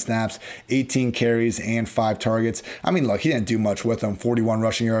 79% snaps, 18 carries, and 5 targets. I mean, look, he didn't do much with them. 41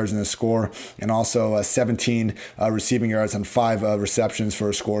 rushing yards in the score, and also 17 receiving yards on 5 receptions for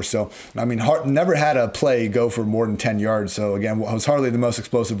a score. So, I mean, Hart never had a play go for more than 10 yards. So, again, was hardly the most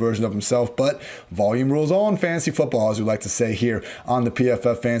explosive version of himself, but volume rules all in fantasy football, as we like to say here on the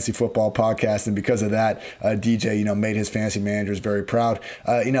PFF Fantasy Football Podcast. And because of that, DJ, made his fantasy managers very proud.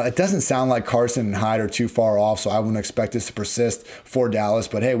 It doesn't sound like Carson and Hyde are too far off, so I wouldn't expect this to persist for Dallas.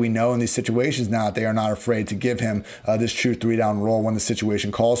 But, hey, we know in these situations now that they are not afraid to give him this true 3-down role when the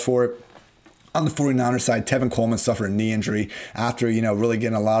situation calls for it. On the 49ers side, Tevin Coleman suffered a knee injury after, really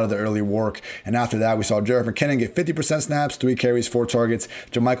getting a lot of the early work. And after that, we saw Jerick McKinnon get 50% snaps, 3 carries, 4 targets.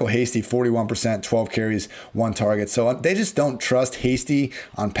 JaMycal Hasty, 41%, 12 carries, 1 target. So they just don't trust Hasty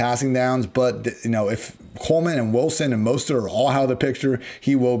on passing downs. But, if Coleman and Wilson and Mostert are all out of the picture,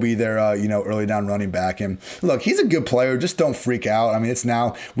 he will be their, early down running back. And look, he's a good player. Just don't freak out. I mean,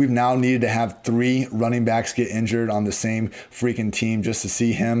 we've now needed to have 3 running backs get injured on the same freaking team just to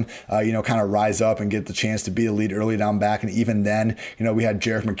see him, kind of rise up and get the chance to be a lead early down back. And even then, we had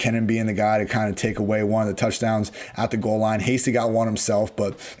Jerick McKinnon being the guy to kind of take away one of the touchdowns at the goal line. Hasty got one himself,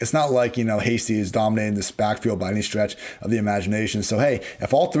 but it's not like, Hasty is dominating this backfield by any stretch of the imagination. So, hey,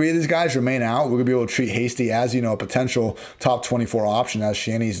 if all 3 of these guys remain out, we're going to be able to treat Hasty as, a potential top 24 option as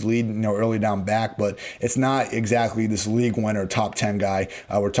Shanny's lead, early down back, but it's not exactly this league winner top 10 guy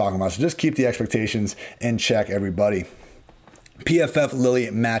we're talking about. So just keep the expectations in check, everybody. PFF Lilly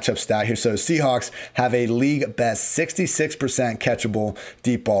matchup stat here. So Seahawks have a league best 66% catchable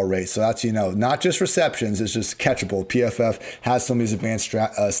deep ball rate. So that's, not just receptions, it's just catchable. PFF has some of these advanced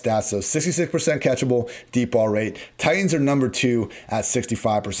stats. So 66% catchable deep ball rate. Titans are number 2 at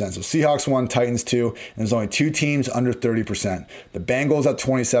 65%. So Seahawks 1, Titans 2, and there's only 2 teams under 30%. The Bengals at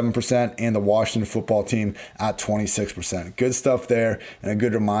 27% and the Washington football team at 26%. Good stuff there, and a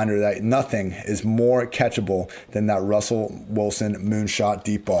good reminder that nothing is more catchable than that Russell Wilson moonshot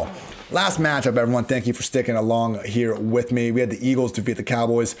deep ball. Last matchup, everyone. Thank you for sticking along here with me. We had the Eagles defeat the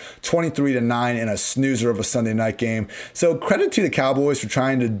Cowboys 23-9 in a snoozer of a Sunday night game. So credit to the Cowboys for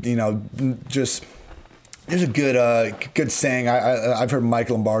trying to, There's a good saying. I've heard Mike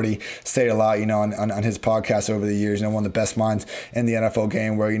Lombardi say it a lot, on his podcast over the years. One of the best minds in the NFL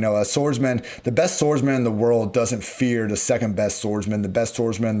game, where a swordsman, the best swordsman in the world, doesn't fear the second best swordsman. The best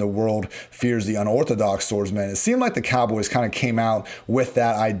swordsman in the world fears the unorthodox swordsman. It seemed like the Cowboys kind of came out with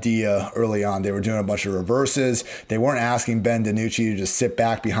that idea early on. They were doing a bunch of reverses. They weren't asking Ben DiNucci to just sit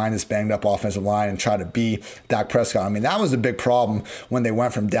back behind this banged up offensive line and try to be Dak Prescott. I mean, that was a big problem when they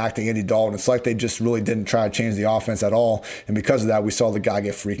went from Dak to Andy Dalton. It's like they just really didn't try to change the offense at all, and because of that, we saw the guy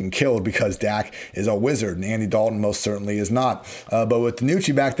get freaking killed because Dak is a wizard and Andy Dalton most certainly is not. But with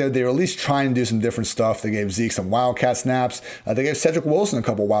DiNucci back there, they were at least trying to do some different stuff. They gave Zeke some Wildcat snaps. They gave Cedric Wilson a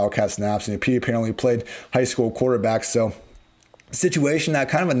couple Wildcat snaps, and he apparently played high school quarterback. So situation that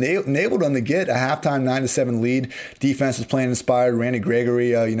kind of enabled them to get a halftime 9-7 lead. Defense was playing inspired. Randy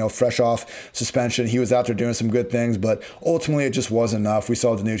Gregory, fresh off suspension, he was out there doing some good things, but ultimately it just wasn't enough. We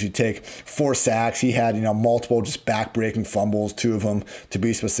saw DiNucci take 4 sacks. He had, multiple just back-breaking fumbles, 2 of them to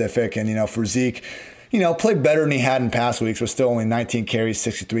be specific. And, for Zeke, played better than he had in past weeks, but still only 19 carries,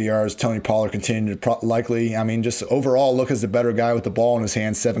 63 yards. Tony Pollard continued to just overall look as the better guy with the ball in his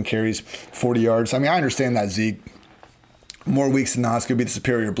hands, 7 carries, 40 yards. I understand that Zeke, more weeks than not, it's going to be the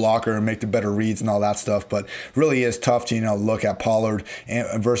superior blocker and make the better reads and all that stuff. But really is tough to, look at Pollard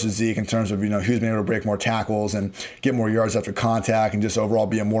versus Zeke in terms of, who's been able to break more tackles and get more yards after contact and just overall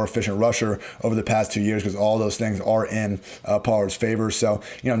be a more efficient rusher over the past 2 years, because all those things are in Pollard's favor. So,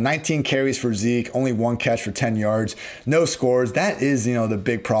 19 carries for Zeke, only 1 catch for 10 yards, no scores. That is, the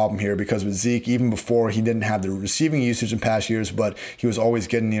big problem here, because with Zeke, even before, he didn't have the receiving usage in past years, but he was always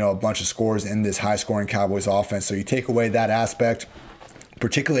getting, a bunch of scores in this high-scoring Cowboys offense. So you take away that aspect,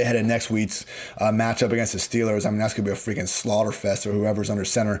 particularly ahead of next week's matchup against the Steelers. That's going to be a freaking slaughter fest, or whoever's under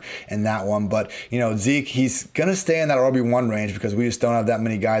center in that one. But, Zeke, he's going to stay in that RB1 range because we just don't have that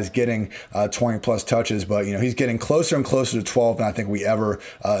many guys getting 20-plus touches. But, he's getting closer and closer to 12 than I think we ever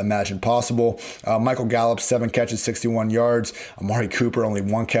imagined possible. Michael Gallup, 7 catches, 61 yards. Amari Cooper, only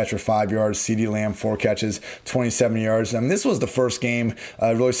 1 catch for 5 yards. CeeDee Lamb, 4 catches, 27 yards. This was the first game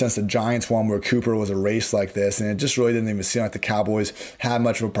really since the Giants one where Cooper was erased like this, and it just really didn't even seem like the Cowboys had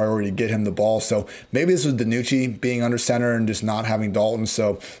much of a priority to get him the ball. So maybe this was DiNucci being under center and just not having Dalton.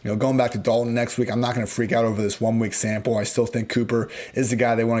 So, going back to Dalton next week, I'm not going to freak out over this 1 week sample. I still think Cooper is the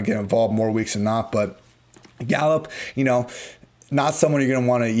guy they want to get involved more weeks than not. But Gallup, not someone you're going to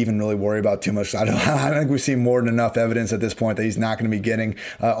want to even really worry about too much. I think we've seen more than enough evidence at this point that he's not going to be getting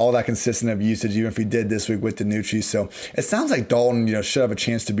all that consistent of usage, even if he did this week with DiNucci. So it sounds like Dalton, should have a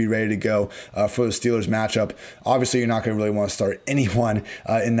chance to be ready to go for the Steelers matchup. Obviously, you're not going to really want to start anyone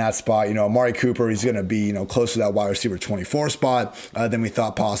in that spot. Amari Cooper, he's going to be, close to that wide receiver 24 spot than we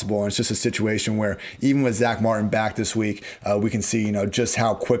thought possible. And it's just a situation where even with Zach Martin back this week, we can see, just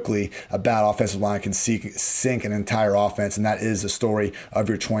how quickly a bad offensive line can sink an entire offense. And that is the story of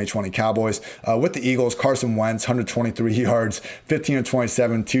your 2020 Cowboys. With the Eagles, Carson Wentz, 123 yards, 15 of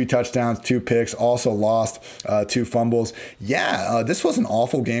 27, 2 touchdowns, 2 picks, also lost 2 fumbles. This was an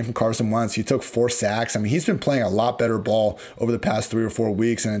awful game from Carson Wentz. He took 4 sacks. He's been playing a lot better ball over the past 3 or 4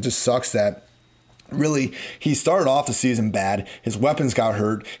 weeks, and it just sucks that Really, he started off the season bad. His weapons got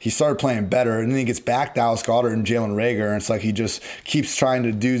hurt. He started playing better, and then he gets back Dallas Goedert and Jalen Reagor, and it's like he just keeps trying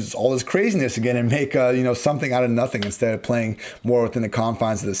to do all this craziness again and make something out of nothing instead of playing more within the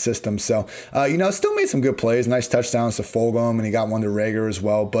confines of the system. So still made some good plays, nice touchdowns to Fulgham, and he got one to Reagor as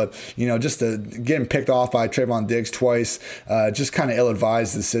well. But just getting picked off by Trayvon Diggs twice, just kind of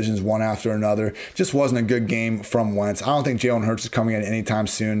ill-advised decisions one after another. Just wasn't a good game from Wentz. I don't think Jalen Hurts is coming in anytime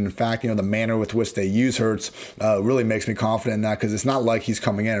soon. In fact, the manner with which they use Hurts really makes me confident in that, because it's not like he's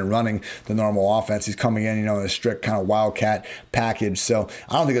coming in and running the normal offense. He's coming in, in a strict kind of wildcat package. So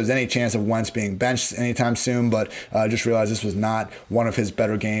I don't think there's any chance of Wentz being benched anytime soon, but I just realized this was not one of his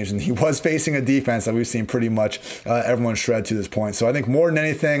better games, and he was facing a defense that we've seen pretty much everyone shred to this point. So I think more than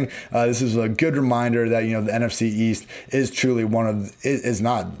anything, this is a good reminder that, the NFC East is truly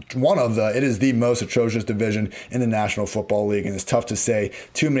it is the most atrocious division in the National Football League, and it's tough to say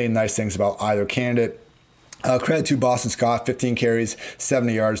too many nice things about either candidate. Credit to Boston Scott, 15 carries,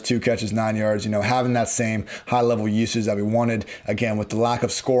 70 yards, 2 catches, 9 yards, having that same high-level usage that we wanted. Again, with the lack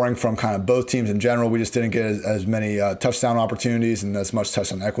of scoring from kind of both teams in general, we just didn't get as many touchdown opportunities and as much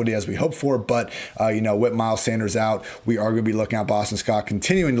touchdown equity as we hoped for. But, with Miles Sanders out, we are going to be looking at Boston Scott,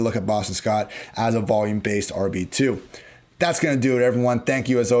 continuing to look at Boston Scott as a volume-based RB2. That's going to do it, everyone. Thank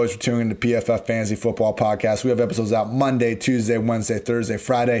you, as always, for tuning in to PFF Fantasy Football Podcast. We have episodes out Monday, Tuesday, Wednesday, Thursday,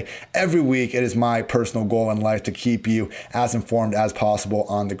 Friday. Every week, it is my personal goal in life to keep you as informed as possible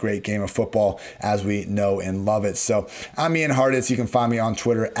on the great game of football as we know and love it. So I'm Ian Hartitz. You can find me on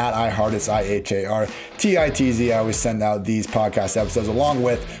Twitter at iHartitz, IHARTITZ. I always send out these podcast episodes along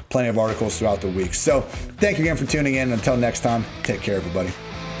with plenty of articles throughout the week. So thank you again for tuning in. Until next time, take care, everybody.